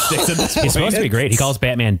seeing what sticks at this point. He's supposed to be great. He calls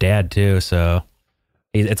Batman Dad too, so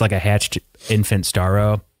it's like a hatched infant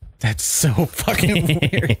Starro. That's so fucking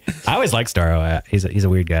weird. I always like Starro. He's a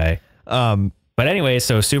weird guy. But anyway,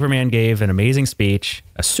 so Superman gave an amazing speech,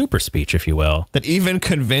 a super speech, if you will. That even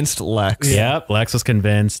convinced Lex. Yep, Lex was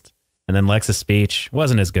convinced, and then Lex's speech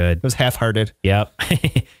wasn't as good. It was half-hearted. Yep,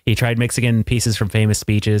 he tried mixing in pieces from famous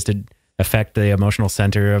speeches to affect the emotional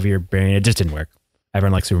center of your brain. It just didn't work.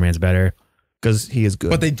 Everyone likes Superman's better. Because he is good.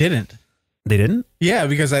 But they didn't. They didn't. Yeah,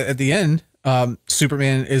 because at the end,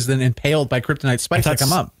 Superman is then impaled by kryptonite spikes that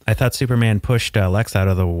come up. I thought Superman pushed Lex out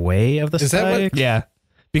of the way of the Is that what- spike. yeah.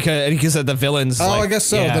 Because the villains. Oh, like, I guess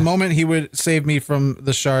so. yeah. The moment he would save me from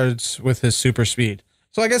the shards with his super speed.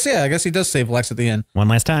 So I guess he does save Lex at the end. One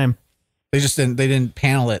last time. They didn't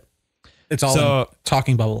panel it. It's all So- in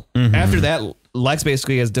talking bubble. After that, Lex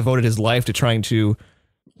basically has devoted his life to trying to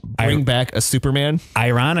bring back a Superman.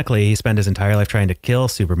 Ironically, he spent his entire life trying to kill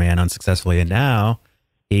Superman unsuccessfully, and now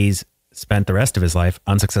he's spent the rest of his life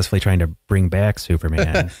unsuccessfully trying to bring back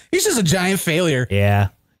Superman. He's just a giant failure. Yeah.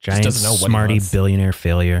 Giant doesn't know what he smarty wants. billionaire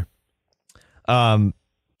failure.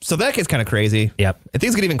 So that gets kind of crazy. Yep. And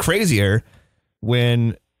things get even crazier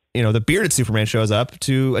when, you know, the bearded Superman shows up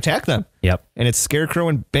to attack them. Yep. And it's Scarecrow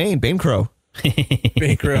and Banecrow.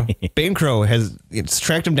 Banecrow. Banecrow has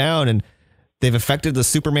tracked him down, and they've affected the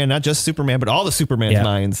Superman, not just Superman, but all the Superman's Yeah.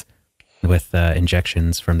 minds. With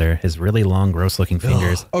injections from his really long, gross looking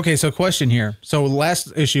fingers. Okay, so question here. So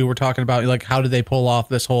last issue we're talking about like how did they pull off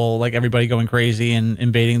this whole like everybody going crazy and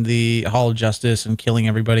invading the Hall of Justice and killing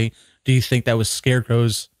everybody? Do you think that was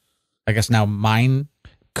Scarecrow's, I guess now mind?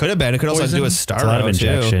 Could have been. It could also have to do with It's a lot of Starro, too.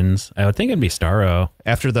 injections. I would think it'd be Starro.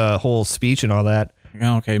 After the whole speech and all that.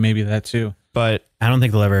 Oh, okay, maybe that too. But I don't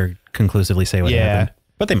think they'll ever conclusively say what Yeah. happened.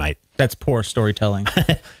 But they might. That's poor storytelling.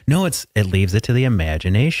 No, it leaves it to the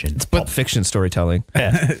imagination. Pulp Fiction storytelling.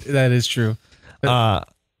 That is true.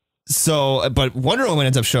 So, but Wonder Woman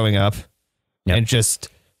ends up showing up Yep. and just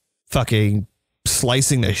fucking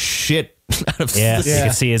slicing the shit out of Yeah, this you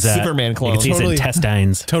can see his Superman You clone. can see his Totally.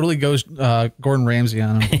 intestines. Totally goes Gordon Ramsay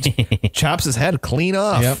on him. Chops his head clean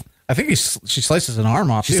off. Yep. I think she slices an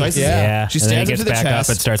arm off. She too. slices- yeah. Yeah, She and then he stabs him gets to the back chest.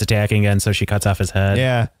 up and starts attacking again. So she cuts off his head.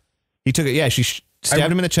 Yeah. He took it. Yeah. She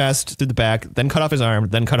stabbed him in the chest through the back, then cut off his arm,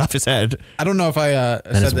 then cut off his head. I don't know if I said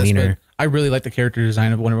his this, wiener. but I really like the character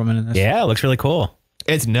design of Wonder Woman in this. Yeah, it looks really cool.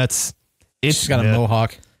 It's nuts. She's got a nuts.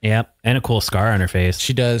 mohawk. Yep, and a cool scar on her face.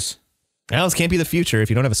 She does. Alice can't be the future if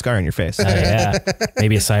you don't have a scar on your face. Yeah.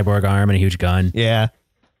 Maybe a cyborg arm and a huge gun. Yeah.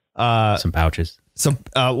 Some pouches. So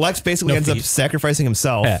Lex basically ends up sacrificing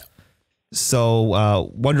himself. Yeah.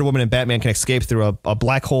 So Wonder Woman and Batman can escape through a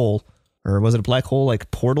black hole. Or was it a black hole,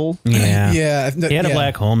 like portal? Yeah. Yeah. He had a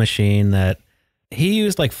black hole machine that he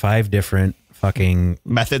used like 5 different fucking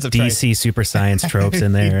Methods of DC super science tropes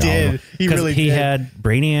in there. He did. He really He did. had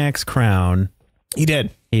Brainiac's crown. He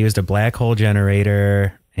did. He used a black hole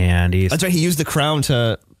generator, and he That's right. He used the crown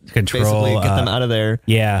to control basically get them out of there.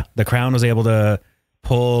 Yeah, the crown was able to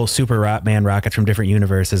pull Man rockets from different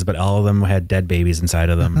universes, but all of them had dead babies inside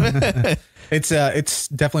of them. It's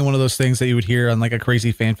definitely one of those things that you would hear on like a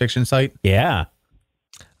crazy fan fiction site. Yeah.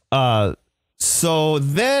 So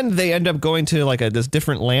then they end up going to like this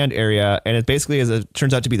different land area, and it basically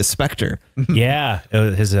turns out to be the Spectre. Yeah. It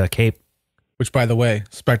was his cape. Which, by the way,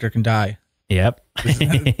 Spectre can die. Yep.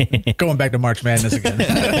 Going back to March Madness again.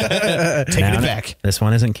 Taking it back. This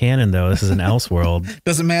one isn't canon, though. This is an Elseworld.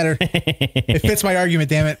 Doesn't matter. It fits my argument,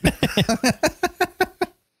 damn it.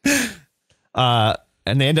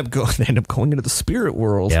 And they end up going into the spirit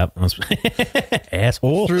world. Yep.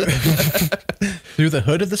 Asshole. Through the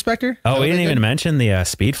hood of the Spectre? Oh, we didn't even mention the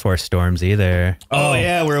Speed Force storms either. Oh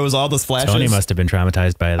yeah, where it was all those flashes. Tony must have been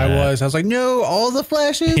traumatized by that. I was like, no, all the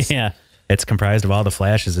flashes? Yeah. It's comprised of all the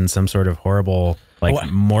flashes in some sort of horrible, like,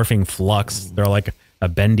 morphing flux. They're like a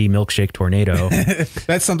bendy milkshake tornado.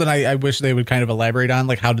 That's something I wish they would kind of elaborate on.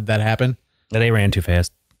 Like, how did that happen? They ran too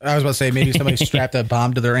fast. I was about to say, maybe somebody strapped a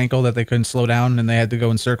bomb to their ankle that they couldn't slow down and they had to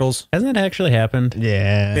go in circles. Hasn't that actually happened?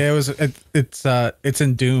 Yeah. It's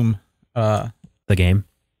in Doom. The game?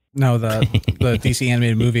 No, the DC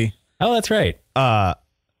animated movie. Oh, that's right. What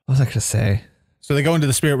was I gonna say? So they go into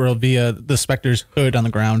the spirit world via the Spectre's hood on the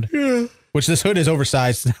ground. Yeah. Which this hood is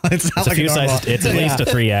oversized. It's not It's like a few a normal. sizes. It's at least a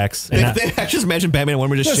 3X. And I just imagine Batman and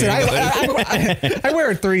Wonder Woman just Listen, sharing the hood. I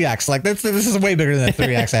wear a 3X. Like this is way bigger than a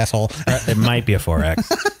 3X asshole. it might be a 4X.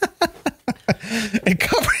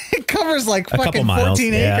 It covers like A couple fucking miles,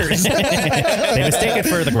 14 yeah. acres. They mistake it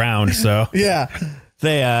for the ground, so. Yeah.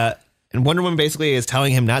 They and Wonder Woman basically is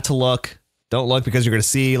telling him not to look. Don't look because you're gonna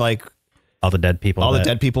see like All the dead people. the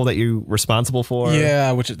dead people that you're responsible for.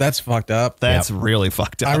 Yeah, that's fucked up. That's really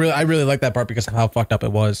fucked up. I really like that part because of how fucked up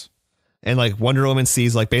it was. And like Wonder Woman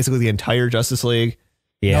sees like basically the entire Justice League.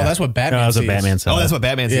 Yeah. No, that's what Batman No, that's what sees. Batman saw. Oh, that's what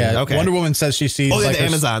Batman sees. Yeah. Okay. Wonder Woman says she sees the like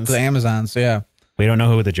Amazons. The Amazons, yeah. We don't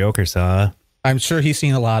know who the Joker saw. I'm sure he's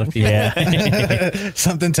seen a lot of people. Yeah.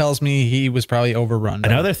 Something tells me he was probably overrun.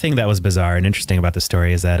 Another thing that was bizarre and interesting about the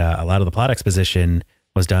story is that a lot of the plot exposition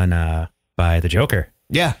was done by the Joker.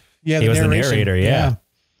 Yeah. Yeah, He was the narration. narrator, yeah.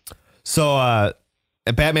 So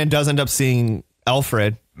Batman does end up seeing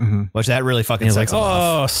Alfred, which that really fucking He's sets like, him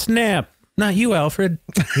off. oh, snap. Not you, Alfred.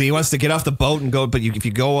 He wants to get off the boat and go, but if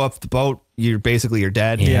you go off the boat, you're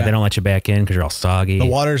dead. Yeah, they don't let you back in because you're all soggy. The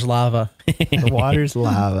water's lava. The water's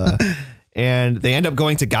lava. And they end up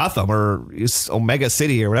going to Gotham or Omega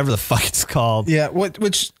City or whatever the fuck it's called. Yeah,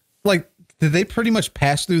 which like did they pretty much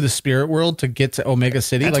pass through the spirit world to get to Omega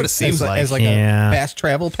City? That's like what it seems like. as like Yeah. a fast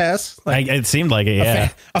travel pass? Like It seemed like it,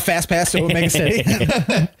 yeah. a fast pass to Omega City.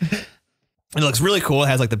 It looks really cool. It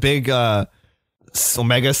has like the big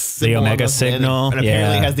Omega signal. Omega on signal, And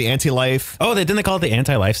apparently yeah. has the anti-life. Oh, didn't they call it the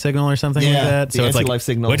anti-life signal or something Yeah, like that? the it's like anti-life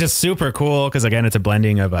signal. which is super cool because again, it's a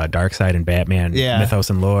blending of Darkseid and Batman mythos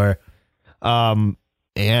and lore. And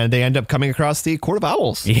they end up coming across the Court of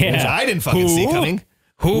Owls. Yeah. Which I didn't fucking see coming.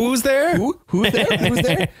 Who's there? Who's there? Who's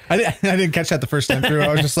there? I didn't catch that the first time through. I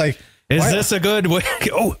was just like, Is this a good way?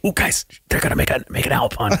 Oh, guys, they're gonna make an owl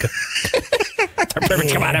pun.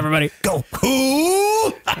 Come on, everybody, go!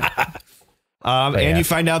 Who? And yeah. you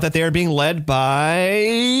find out that they are being led by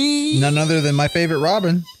none other than my favorite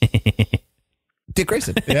Robin. Dick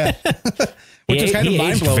Grayson. Yeah. Which is kind of he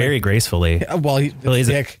mind aged blowing. very gracefully. Well, He's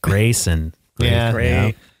a Dick. Grayson. Yeah.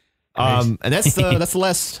 Great. And that's the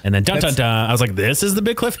last. And then dun dun dun. I was like, this is the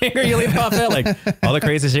big cliffhanger you leave off that? Like all the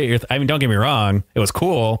crazy shit. I mean, don't get me wrong. It was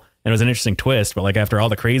cool. And it was an interesting twist. But like after all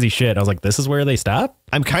the crazy shit, I was like, this is where they stop?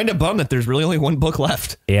 I'm kind of bummed that there's really only one book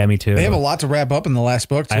left. Yeah, me too. They have a lot to wrap up in the last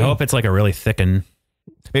book, too. I hope it's like a really thick one.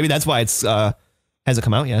 Maybe that's why it's hasn't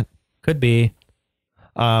come out yet. Could be.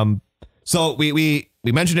 So we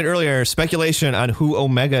mentioned it earlier, speculation on who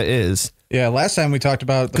Omega is. Yeah, last time we talked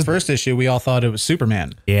about the first issue, we all thought it was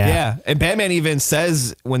Superman. Yeah. Yeah. And Batman even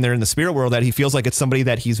says when they're in the spirit world that he feels like it's somebody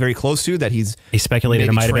that he's very close to, that he's He speculated it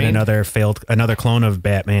maybe might have been trained. another clone of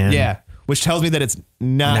Batman. Yeah. Which tells me that it's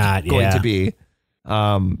not going yeah. to be.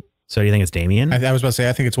 So do you think it's Damien? I was about to say,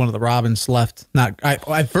 I think it's one of the Robins left.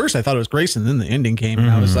 At first, I thought it was Grayson. Then the ending came, and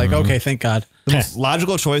I was like, okay, thank God. The most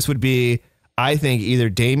logical choice would be I think either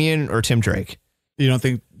Damien or Tim Drake. You don't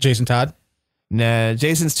think Jason Todd? Nah,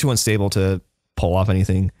 Jason's too unstable to pull off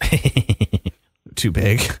anything too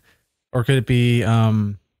big. Or could it be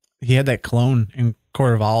he had that clone in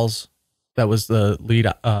Court of Owls that was the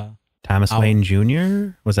lead Thomas Wayne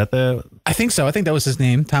Jr.? Was that the... I think so. I think that was his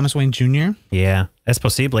name, Thomas Wayne Jr. Yeah. Es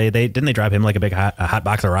posible. Didn't they drop him like a hot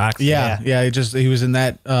box of rocks? Yeah. He was in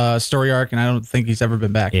that story arc, and I don't think he's ever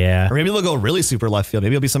been back. Yeah. Or maybe they'll go really super left field.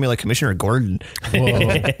 Maybe it'll be something like Commissioner Gordon.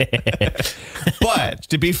 But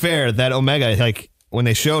to be fair, that Omega, like when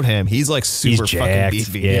they showed him, he's like super fucking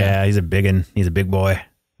beefy. Yeah, he's a big one. He's a big boy.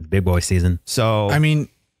 Big boy season. So I mean,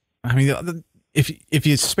 if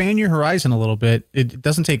you span your horizon a little bit, it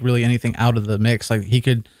doesn't take really anything out of the mix. Like he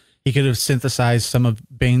could have synthesized some of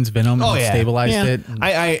Bane's venom and stabilized it.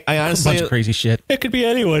 I honestly, a bunch of crazy shit. It could be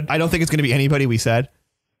anyone. I don't think it's going to be anybody we said.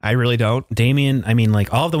 I really don't. Damien, I mean,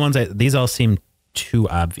 like all of the ones, these all seem too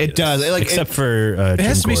obvious. It does. Like, except for Jim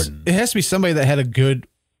Gordon. It has to be somebody that had a good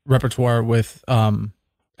repertoire with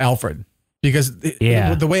Alfred, because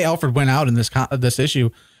the way Alfred went out in this issue,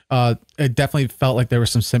 it definitely felt like there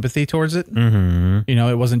was some sympathy towards it. Mm-hmm. You know,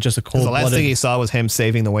 it wasn't just a cold. The last thing he saw was him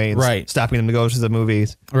saving the Waynes, right? Stopping them to go to the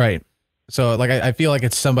movies, right? So, like, I feel like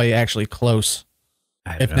it's somebody actually close.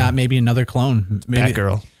 If not, maybe another clone. Maybe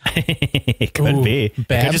Batgirl. It could be. It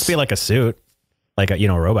could just be like a suit, like a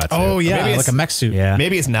robot suit. Oh yeah, maybe like a mech suit. Yeah.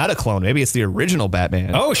 Maybe it's not a clone. Maybe it's the original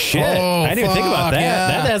Batman. Oh shit! I didn't even think about that.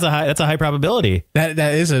 Yeah. That's a high probability. That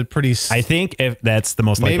is a pretty. I think if that's the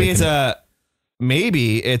most likely.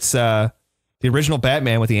 Maybe it's the original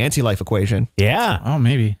Batman with the anti-life equation. Yeah. Oh,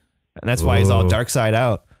 maybe. And that's why he's all dark side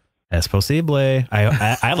out. Es posible.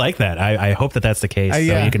 I like that. I hope that that's the case. So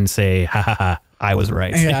you can say, ha ha ha, I was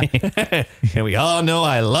right. Yeah. And we all know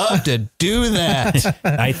I love to do that.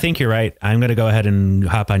 I think you're right. I'm going to go ahead and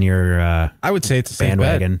hop on your I would say it's a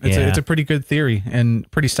bandwagon. It's a pretty good theory and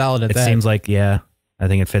pretty solid at that. It seems like, I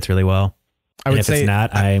think it fits really well. And if it's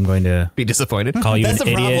not, I am going to be disappointed. Call you an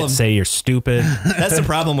idiot, say you're stupid. That's the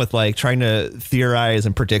problem with like trying to theorize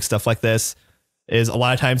and predict stuff like this. Is a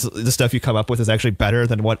lot of times the stuff you come up with is actually better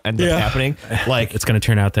than what ends up happening. Like it's going to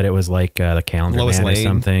turn out that it was like the calendar Lois man Lane. or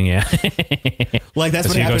something. Yeah. Like that's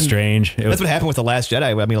what happened. Strange. That's what happened with The Last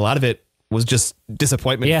Jedi. I mean, a lot of it was just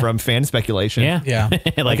disappointment from fan speculation. Yeah.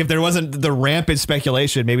 Like if there wasn't the rampant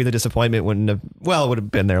speculation, maybe the disappointment wouldn't have, well, it would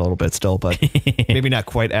have been there a little bit still, but maybe not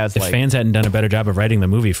quite as if fans hadn't done a better job of writing the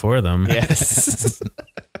movie for them. Yes.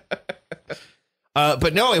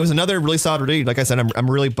 But no, it was another really solid read. Like I said, I'm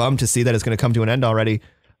really bummed to see that it's going to come to an end already.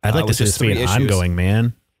 I'd like to see this be an ongoing,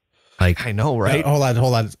 man. Like I know, right? Hold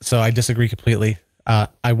on. So I disagree completely.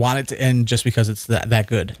 I want it to end just because it's that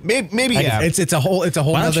good. Maybe yeah. It's a whole why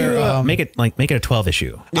don't other. you make it a 12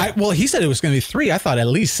 issue? Well, he said it was going to be 3. I thought at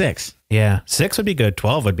least 6. Yeah, 6 would be good.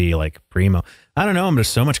 12 would be like primo. I don't know. There's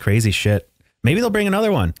so much crazy shit. Maybe they'll bring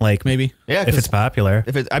another one. Like maybe. Yeah, if it's popular.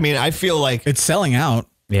 I mean, I feel like it's selling out.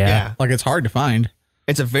 Yeah. Like it's hard to find.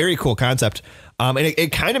 It's a very cool concept. And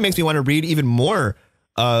it kind of makes me want to read even more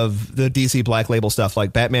of the DC Black Label stuff,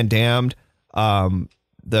 like Batman Damned,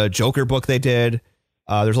 the Joker book they did.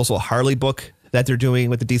 There's also a Harley book that they're doing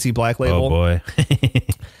with the DC Black Label. Oh boy.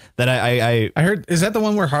 That I heard, is that the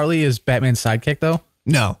one where Harley is Batman's sidekick though?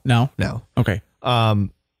 No. Okay.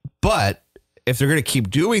 But if they're going to keep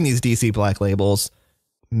doing these DC Black Labels,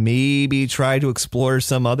 maybe try to explore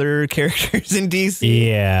some other characters in DC.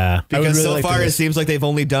 Yeah. Because really so far it seems like they've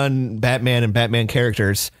only done Batman and Batman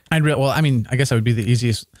characters. I guess that would be the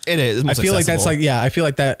easiest. It is. I feel like that's like, I feel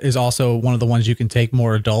like that is also one of the ones you can take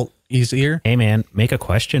more adult, easier. Hey man, make a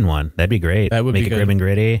question one. That'd be great. That would make be it good. grim and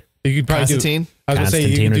gritty. You could probably Constantine. I was going to say,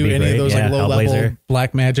 you could do any of those like low level Hellblazer.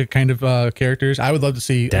 black magic kind of characters. I would love to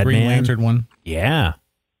see a Green Lantern one. Yeah.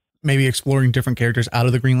 Maybe exploring different characters out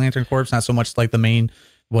of the Green Lantern Corps, not so much like the main,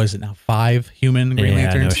 what is it now, 5 human Green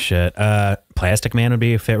Lanterns? No shit. Plastic Man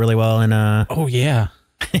would fit really well in oh yeah.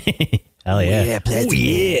 Hell yeah. Yeah, Plastic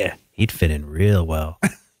Man. He'd fit in real well.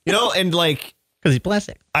 And like because he's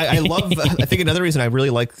plastic. I love I think another reason I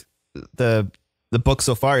really like the book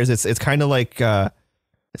so far is it's kind of like a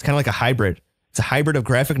hybrid. It's a hybrid of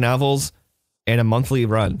graphic novels and a monthly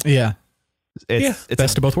run. Yeah. It's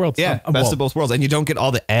best of both worlds. Yeah, best of both worlds. And you don't get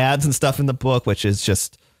all the ads and stuff in the book, which is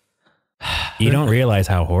just... You don't realize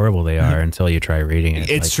how horrible they are until you try reading it.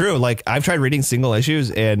 It's true. Like, I've tried reading single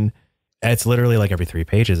issues, and... It's literally like every 3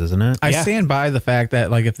 pages, isn't it? I stand by the fact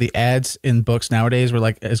that, like, if the ads in books nowadays were,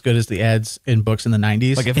 like, as good as the ads in books in the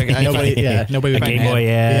 90s... Like, if nobody would be Game Boy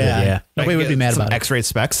ad. Yeah. Nobody would be mad about it. X-ray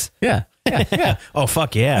specs. Yeah. Oh,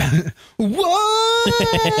 fuck yeah. Whoa!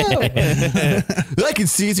 I can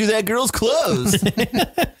see through that girl's clothes.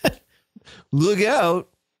 Look out.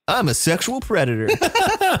 I'm a sexual predator.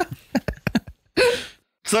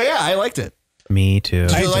 So yeah, I liked it. Me too.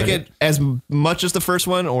 Did you like it as much as the first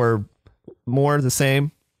one or more the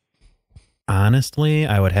same? Honestly,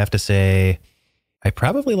 I would have to say I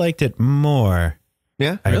probably liked it more.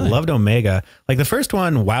 Yeah. I loved Omega. Like the first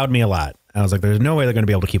one wowed me a lot. I was like, there's no way they're going to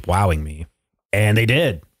be able to keep wowing me. And they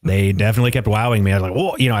did. They definitely kept wowing me. I was like,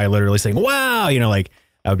 whoa, I literally saying, wow, like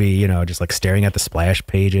I would be, just like staring at the splash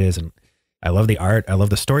pages. And I love the art. I love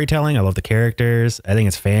the storytelling. I love the characters. I think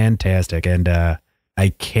it's fantastic. And I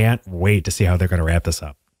can't wait to see how they're going to wrap this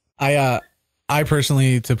up. I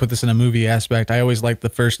personally, to put this in a movie aspect, I always like the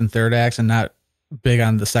first and third acts and not big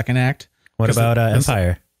on the second act. What about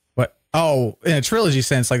Empire? What? Oh, in a trilogy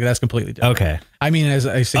sense, like that's completely different. Okay. I mean, as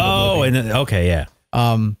a single movie. Okay, yeah.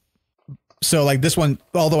 So like this one,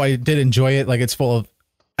 although I did enjoy it, like it's full of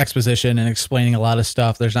exposition and explaining a lot of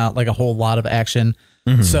stuff. There's not like a whole lot of action.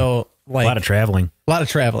 Mm-hmm. So like a lot of traveling, a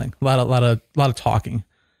lot of talking.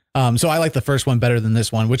 So I like the first one better than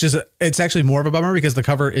this one, which is, it's actually more of a bummer because the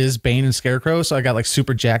cover is Bane and Scarecrow. So I got like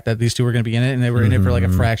super jacked that these two were going to be in it, and they were in it for like a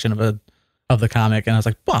fraction of the comic. And I was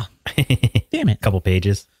like, bah, damn it. Couple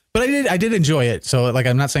pages. But I did enjoy it. So like,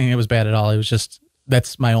 I'm not saying it was bad at all. It was just,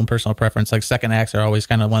 that's my own personal preference. Like second acts are always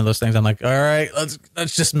kind of one of those things. I'm like, all right, let's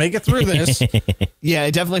just make it through this. Yeah.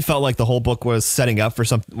 It definitely felt like the whole book was setting up for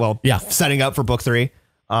setting up for book 3.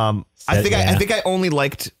 I think I only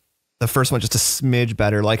liked the first one just a smidge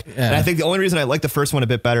better. And I think the only reason I liked the first one a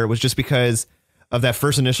bit better was just because of that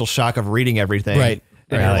first initial shock of reading everything. Right.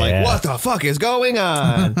 And you're like, what the fuck is going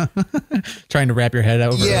on? Trying to wrap your head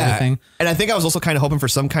over everything. And I think I was also kind of hoping for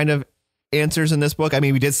some kind of answers in this book. I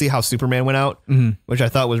mean, we did see how Superman went out, which I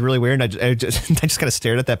thought was really weird. And I just kind of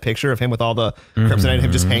stared at that picture of him with all the kryptonite and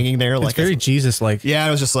him just hanging there. It's like very Jesus-like. Yeah,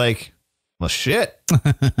 I was just like, well, shit.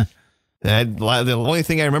 The only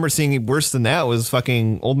thing I remember seeing worse than that was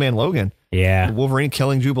fucking Old Man Logan. Yeah. Wolverine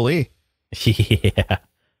killing Jubilee. Yeah.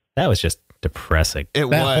 That was just depressing.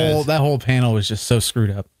 That whole panel was just so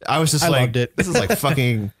screwed up. I was just loved it. This is like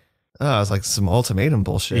fucking, it was like some ultimatum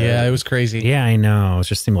bullshit. Yeah, it was crazy. Yeah, I know. It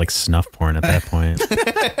just seemed like snuff porn at that point.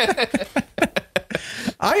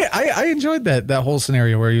 I enjoyed that whole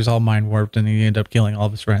scenario where he was all mind warped and he ended up killing all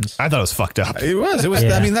of his friends. I thought it was fucked up. It was.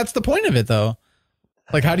 Yeah. I mean, that's the point of it though.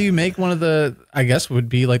 Like, how do you make one of the, I guess would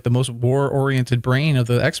be like the most war-oriented brain of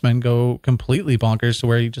the X-Men go completely bonkers to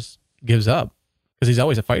where he just gives up? Because he's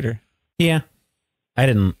always a fighter. Yeah. I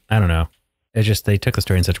don't know. It's just, they took the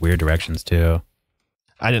story in such weird directions too.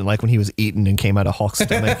 I didn't like when he was eaten and came out of Hulk's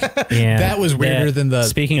stomach. Yeah. That was weirder than the...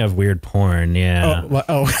 Speaking of weird porn, yeah.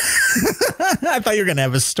 Oh. I thought you were going to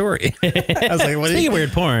have a story. I was like, what? Speaking of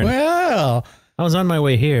weird porn. Well... I was on my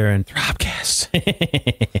way here and Throbcast.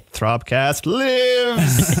 Throbcast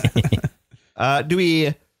lives. Do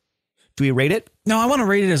we rate it? No, I want to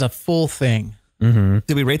rate it as a full thing. Mm-hmm.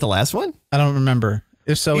 Did we rate the last one? I don't remember.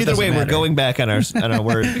 If so, either way, we're going back on our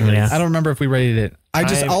word. Yeah. I don't remember if we rated it.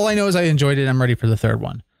 All I know is I enjoyed it. I'm ready for the third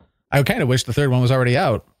one. I kind of wish the third one was already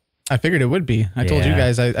out. I figured it would be. I told you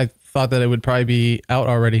guys I thought that it would probably be out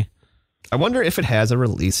already. I wonder if it has a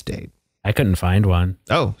release date. I couldn't find one.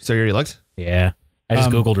 Oh, so you already looked? Yeah. I just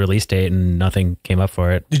Googled release date and nothing came up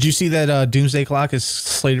for it. Did you see that Doomsday Clock is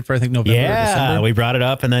slated for, I think, November or December? Yeah, we brought it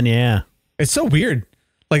up and then, yeah. It's so weird.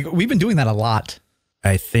 Like, we've been doing that a lot.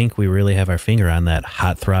 I think we really have our finger on that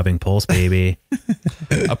hot throbbing pulse, baby.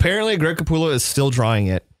 Apparently, Greg Capullo is still drawing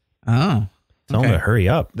it. Oh. Tell him to hurry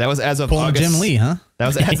up. That was as of Pulling August. Jim Lee, huh? That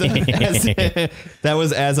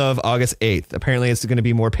was as of August 8th. Apparently, it's going to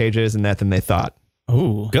be more pages in that than they thought.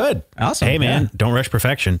 Oh, good. Awesome. Hey, man, don't rush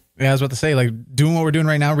perfection. Yeah, I was about to say, like, doing what we're doing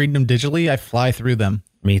right now, reading them digitally, I fly through them.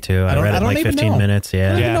 Me too. I read it in like 15 minutes. Yeah.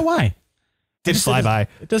 I don't even know why. Did fly by.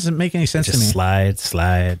 It doesn't make any sense to me.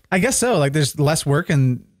 Slide. I guess so. Like, there's less work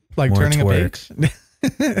and like more turning twerk. a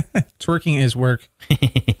page. Twerking is work.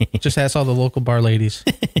 Just ask all the local bar ladies.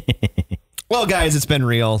 Well, guys, it's been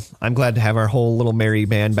real. I'm glad to have our whole little merry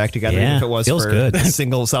band back together. Yeah, if it was feels for good. a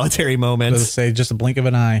single solitary moment. Let's say just a blink of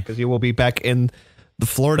an eye. Because you will be back in the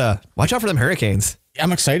Florida. Watch out for them hurricanes.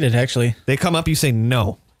 I'm excited, actually. They come up, you say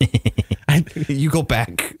no. You go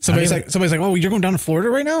back. Somebody's like, oh, you're going down to Florida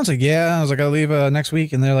right now? I was like, yeah. I was like, I'll leave next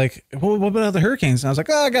week. And they're like, well, what about the hurricanes? And I was like,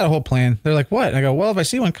 oh, I got a whole plan. They're like, what? And I go, well, if I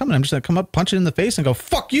see one coming, I'm just going to come up, punch it in the face and go,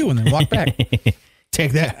 fuck you. And then walk back.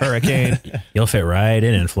 Take that, hurricane. You'll fit right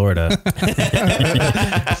in Florida.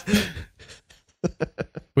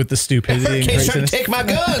 With the stupidity. Hurricane's trying to take my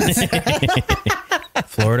guns.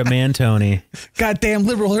 Florida man Tony. Goddamn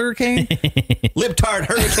liberal hurricane. Libtard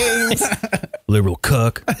hurricanes. Liberal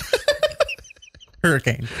cook.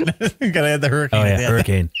 Hurricane. Gotta add the hurricane. Oh, yeah,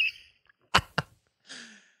 hurricane.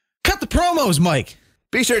 Cut the promos, Mike.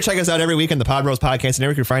 Be sure to check us out every week in the Pod Bros Podcast, and there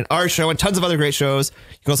you can find our show and tons of other great shows.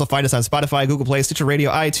 You can also find us on Spotify, Google Play, Stitcher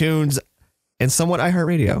Radio, iTunes, and somewhat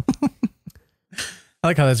iHeartRadio. I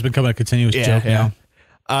like how that's become a continuous joke now.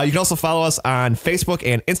 You can also follow us on Facebook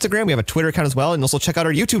and Instagram. We have a Twitter account as well. And also check out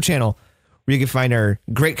our YouTube channel where you can find our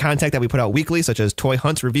great content that we put out weekly, such as toy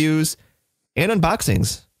hunts, reviews, and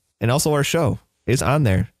unboxings. And also our show is on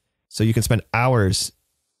there. So you can spend hours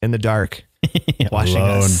in the dark watching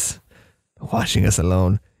us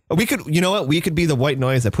alone. We could, you know what? We could be the white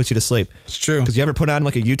noise that puts you to sleep. It's true. Because you ever put on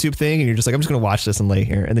like a YouTube thing and you're just like, I'm just going to watch this and lay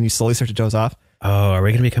here. And then you slowly start to doze off. Oh, are we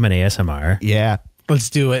going to become an ASMR? Yeah. Let's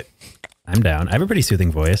do it. I'm down. I have a pretty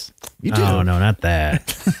soothing voice. You do. Oh, no, not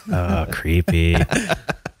that. Oh, creepy.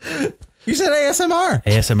 You said ASMR.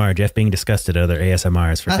 ASMR, Jeff being disgusted at other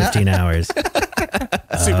ASMRs for 15 hours.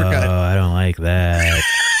 Super good. Oh, I don't like that.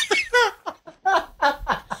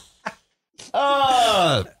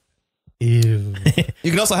 Ew.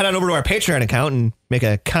 You can also head on over to our Patreon account and make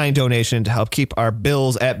a kind donation to help keep our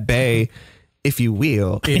bills at bay, if you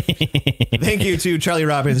will. Thank you to Charlie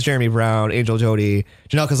Robbins, Jeremy Brown, Angel Jody,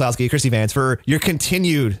 Janelle Kozlowski, Chrissy Vance for your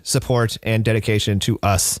continued support and dedication to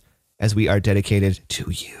us as we are dedicated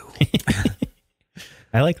to you.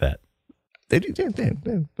 I like that. All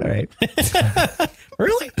right.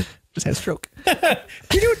 Really? Just had a stroke.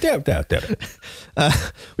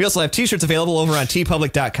 We also have t-shirts available over on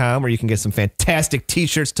tpublic.com where you can get some fantastic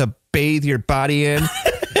t-shirts to bathe your body in.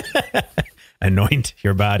 Anoint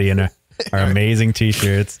your body in our amazing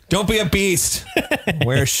t-shirts. Don't be a beast.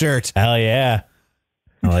 Wear a shirt. Hell yeah.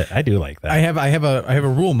 Well, I do like that. I have a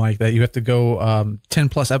rule, Mike, that you have to go 10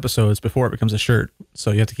 plus episodes before it becomes a shirt.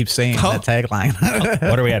 So you have to keep saying that tagline.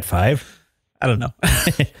 What are we at, 5? I don't know.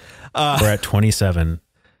 We're at 27.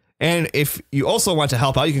 And if you also want to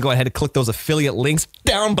help out, you can go ahead and click those affiliate links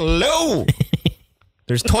down below.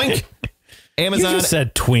 There's Twink, Amazon. You just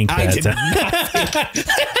said twink I that did time.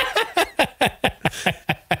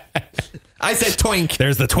 I said Twink.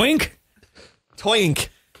 There's the twink. Twink.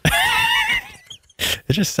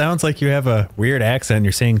 It just sounds like you have a weird accent.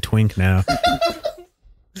 You're saying twink now.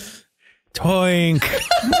 Twink.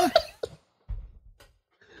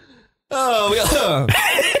 Oh,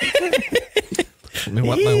 let me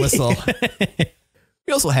wet my whistle.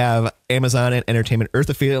 We also have Amazon and Entertainment Earth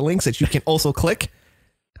affiliate links that you can also click.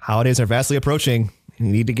 Holidays are vastly approaching. You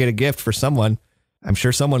need to get a gift for someone. I'm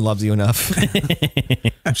sure someone loves you enough.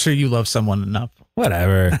 I'm sure you love someone enough.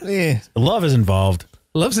 Whatever. Love is involved.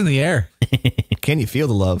 Love's in the air. Can you feel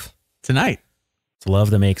the love? Tonight. It's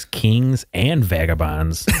love that makes kings and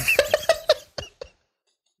vagabonds.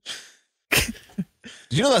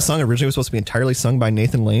 Did you know that song originally was supposed to be entirely sung by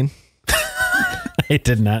Nathan Lane? I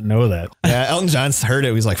did not know that. Yeah, Elton John heard it.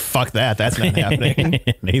 He was like, fuck that. That's not happening.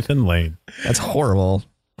 Nathan Lane. That's horrible.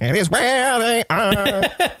 It is where they are.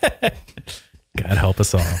 God help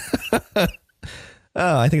us all.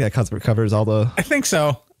 Oh, I think that covers all the I think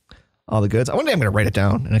so. all the goods. One day I'm going to write it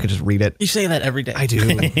down and I could just read it. You say that every day. I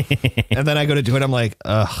do. And then I go to do it. I'm like,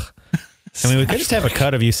 ugh. I mean, we could just have a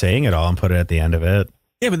cut of you saying it all and put it at the end of it.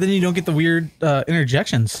 Yeah, but then you don't get the weird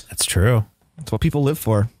interjections. That's true. That's what people live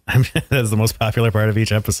for. That's the most popular part of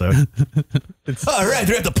each episode. All right,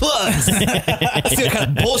 they're at the plugs. Let's see what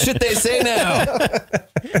kind of bullshit they say now.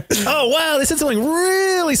 Oh, wow. They said something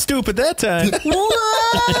really stupid that time.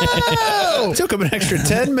 Whoa! Took them an extra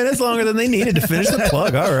 10 minutes longer than they needed to finish the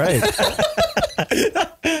plug. All right.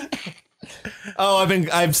 Oh,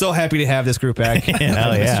 I'm so happy to have this group back.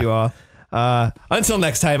 Hell yeah. You all. Until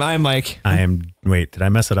next time, I'm Mike. Wait, did I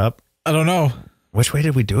mess it up? I don't know. Which way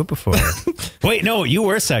did we do it before? Wait, no, you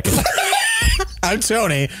were second. I'm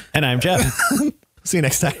Tony. And I'm Jeff. See you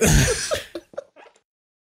next time.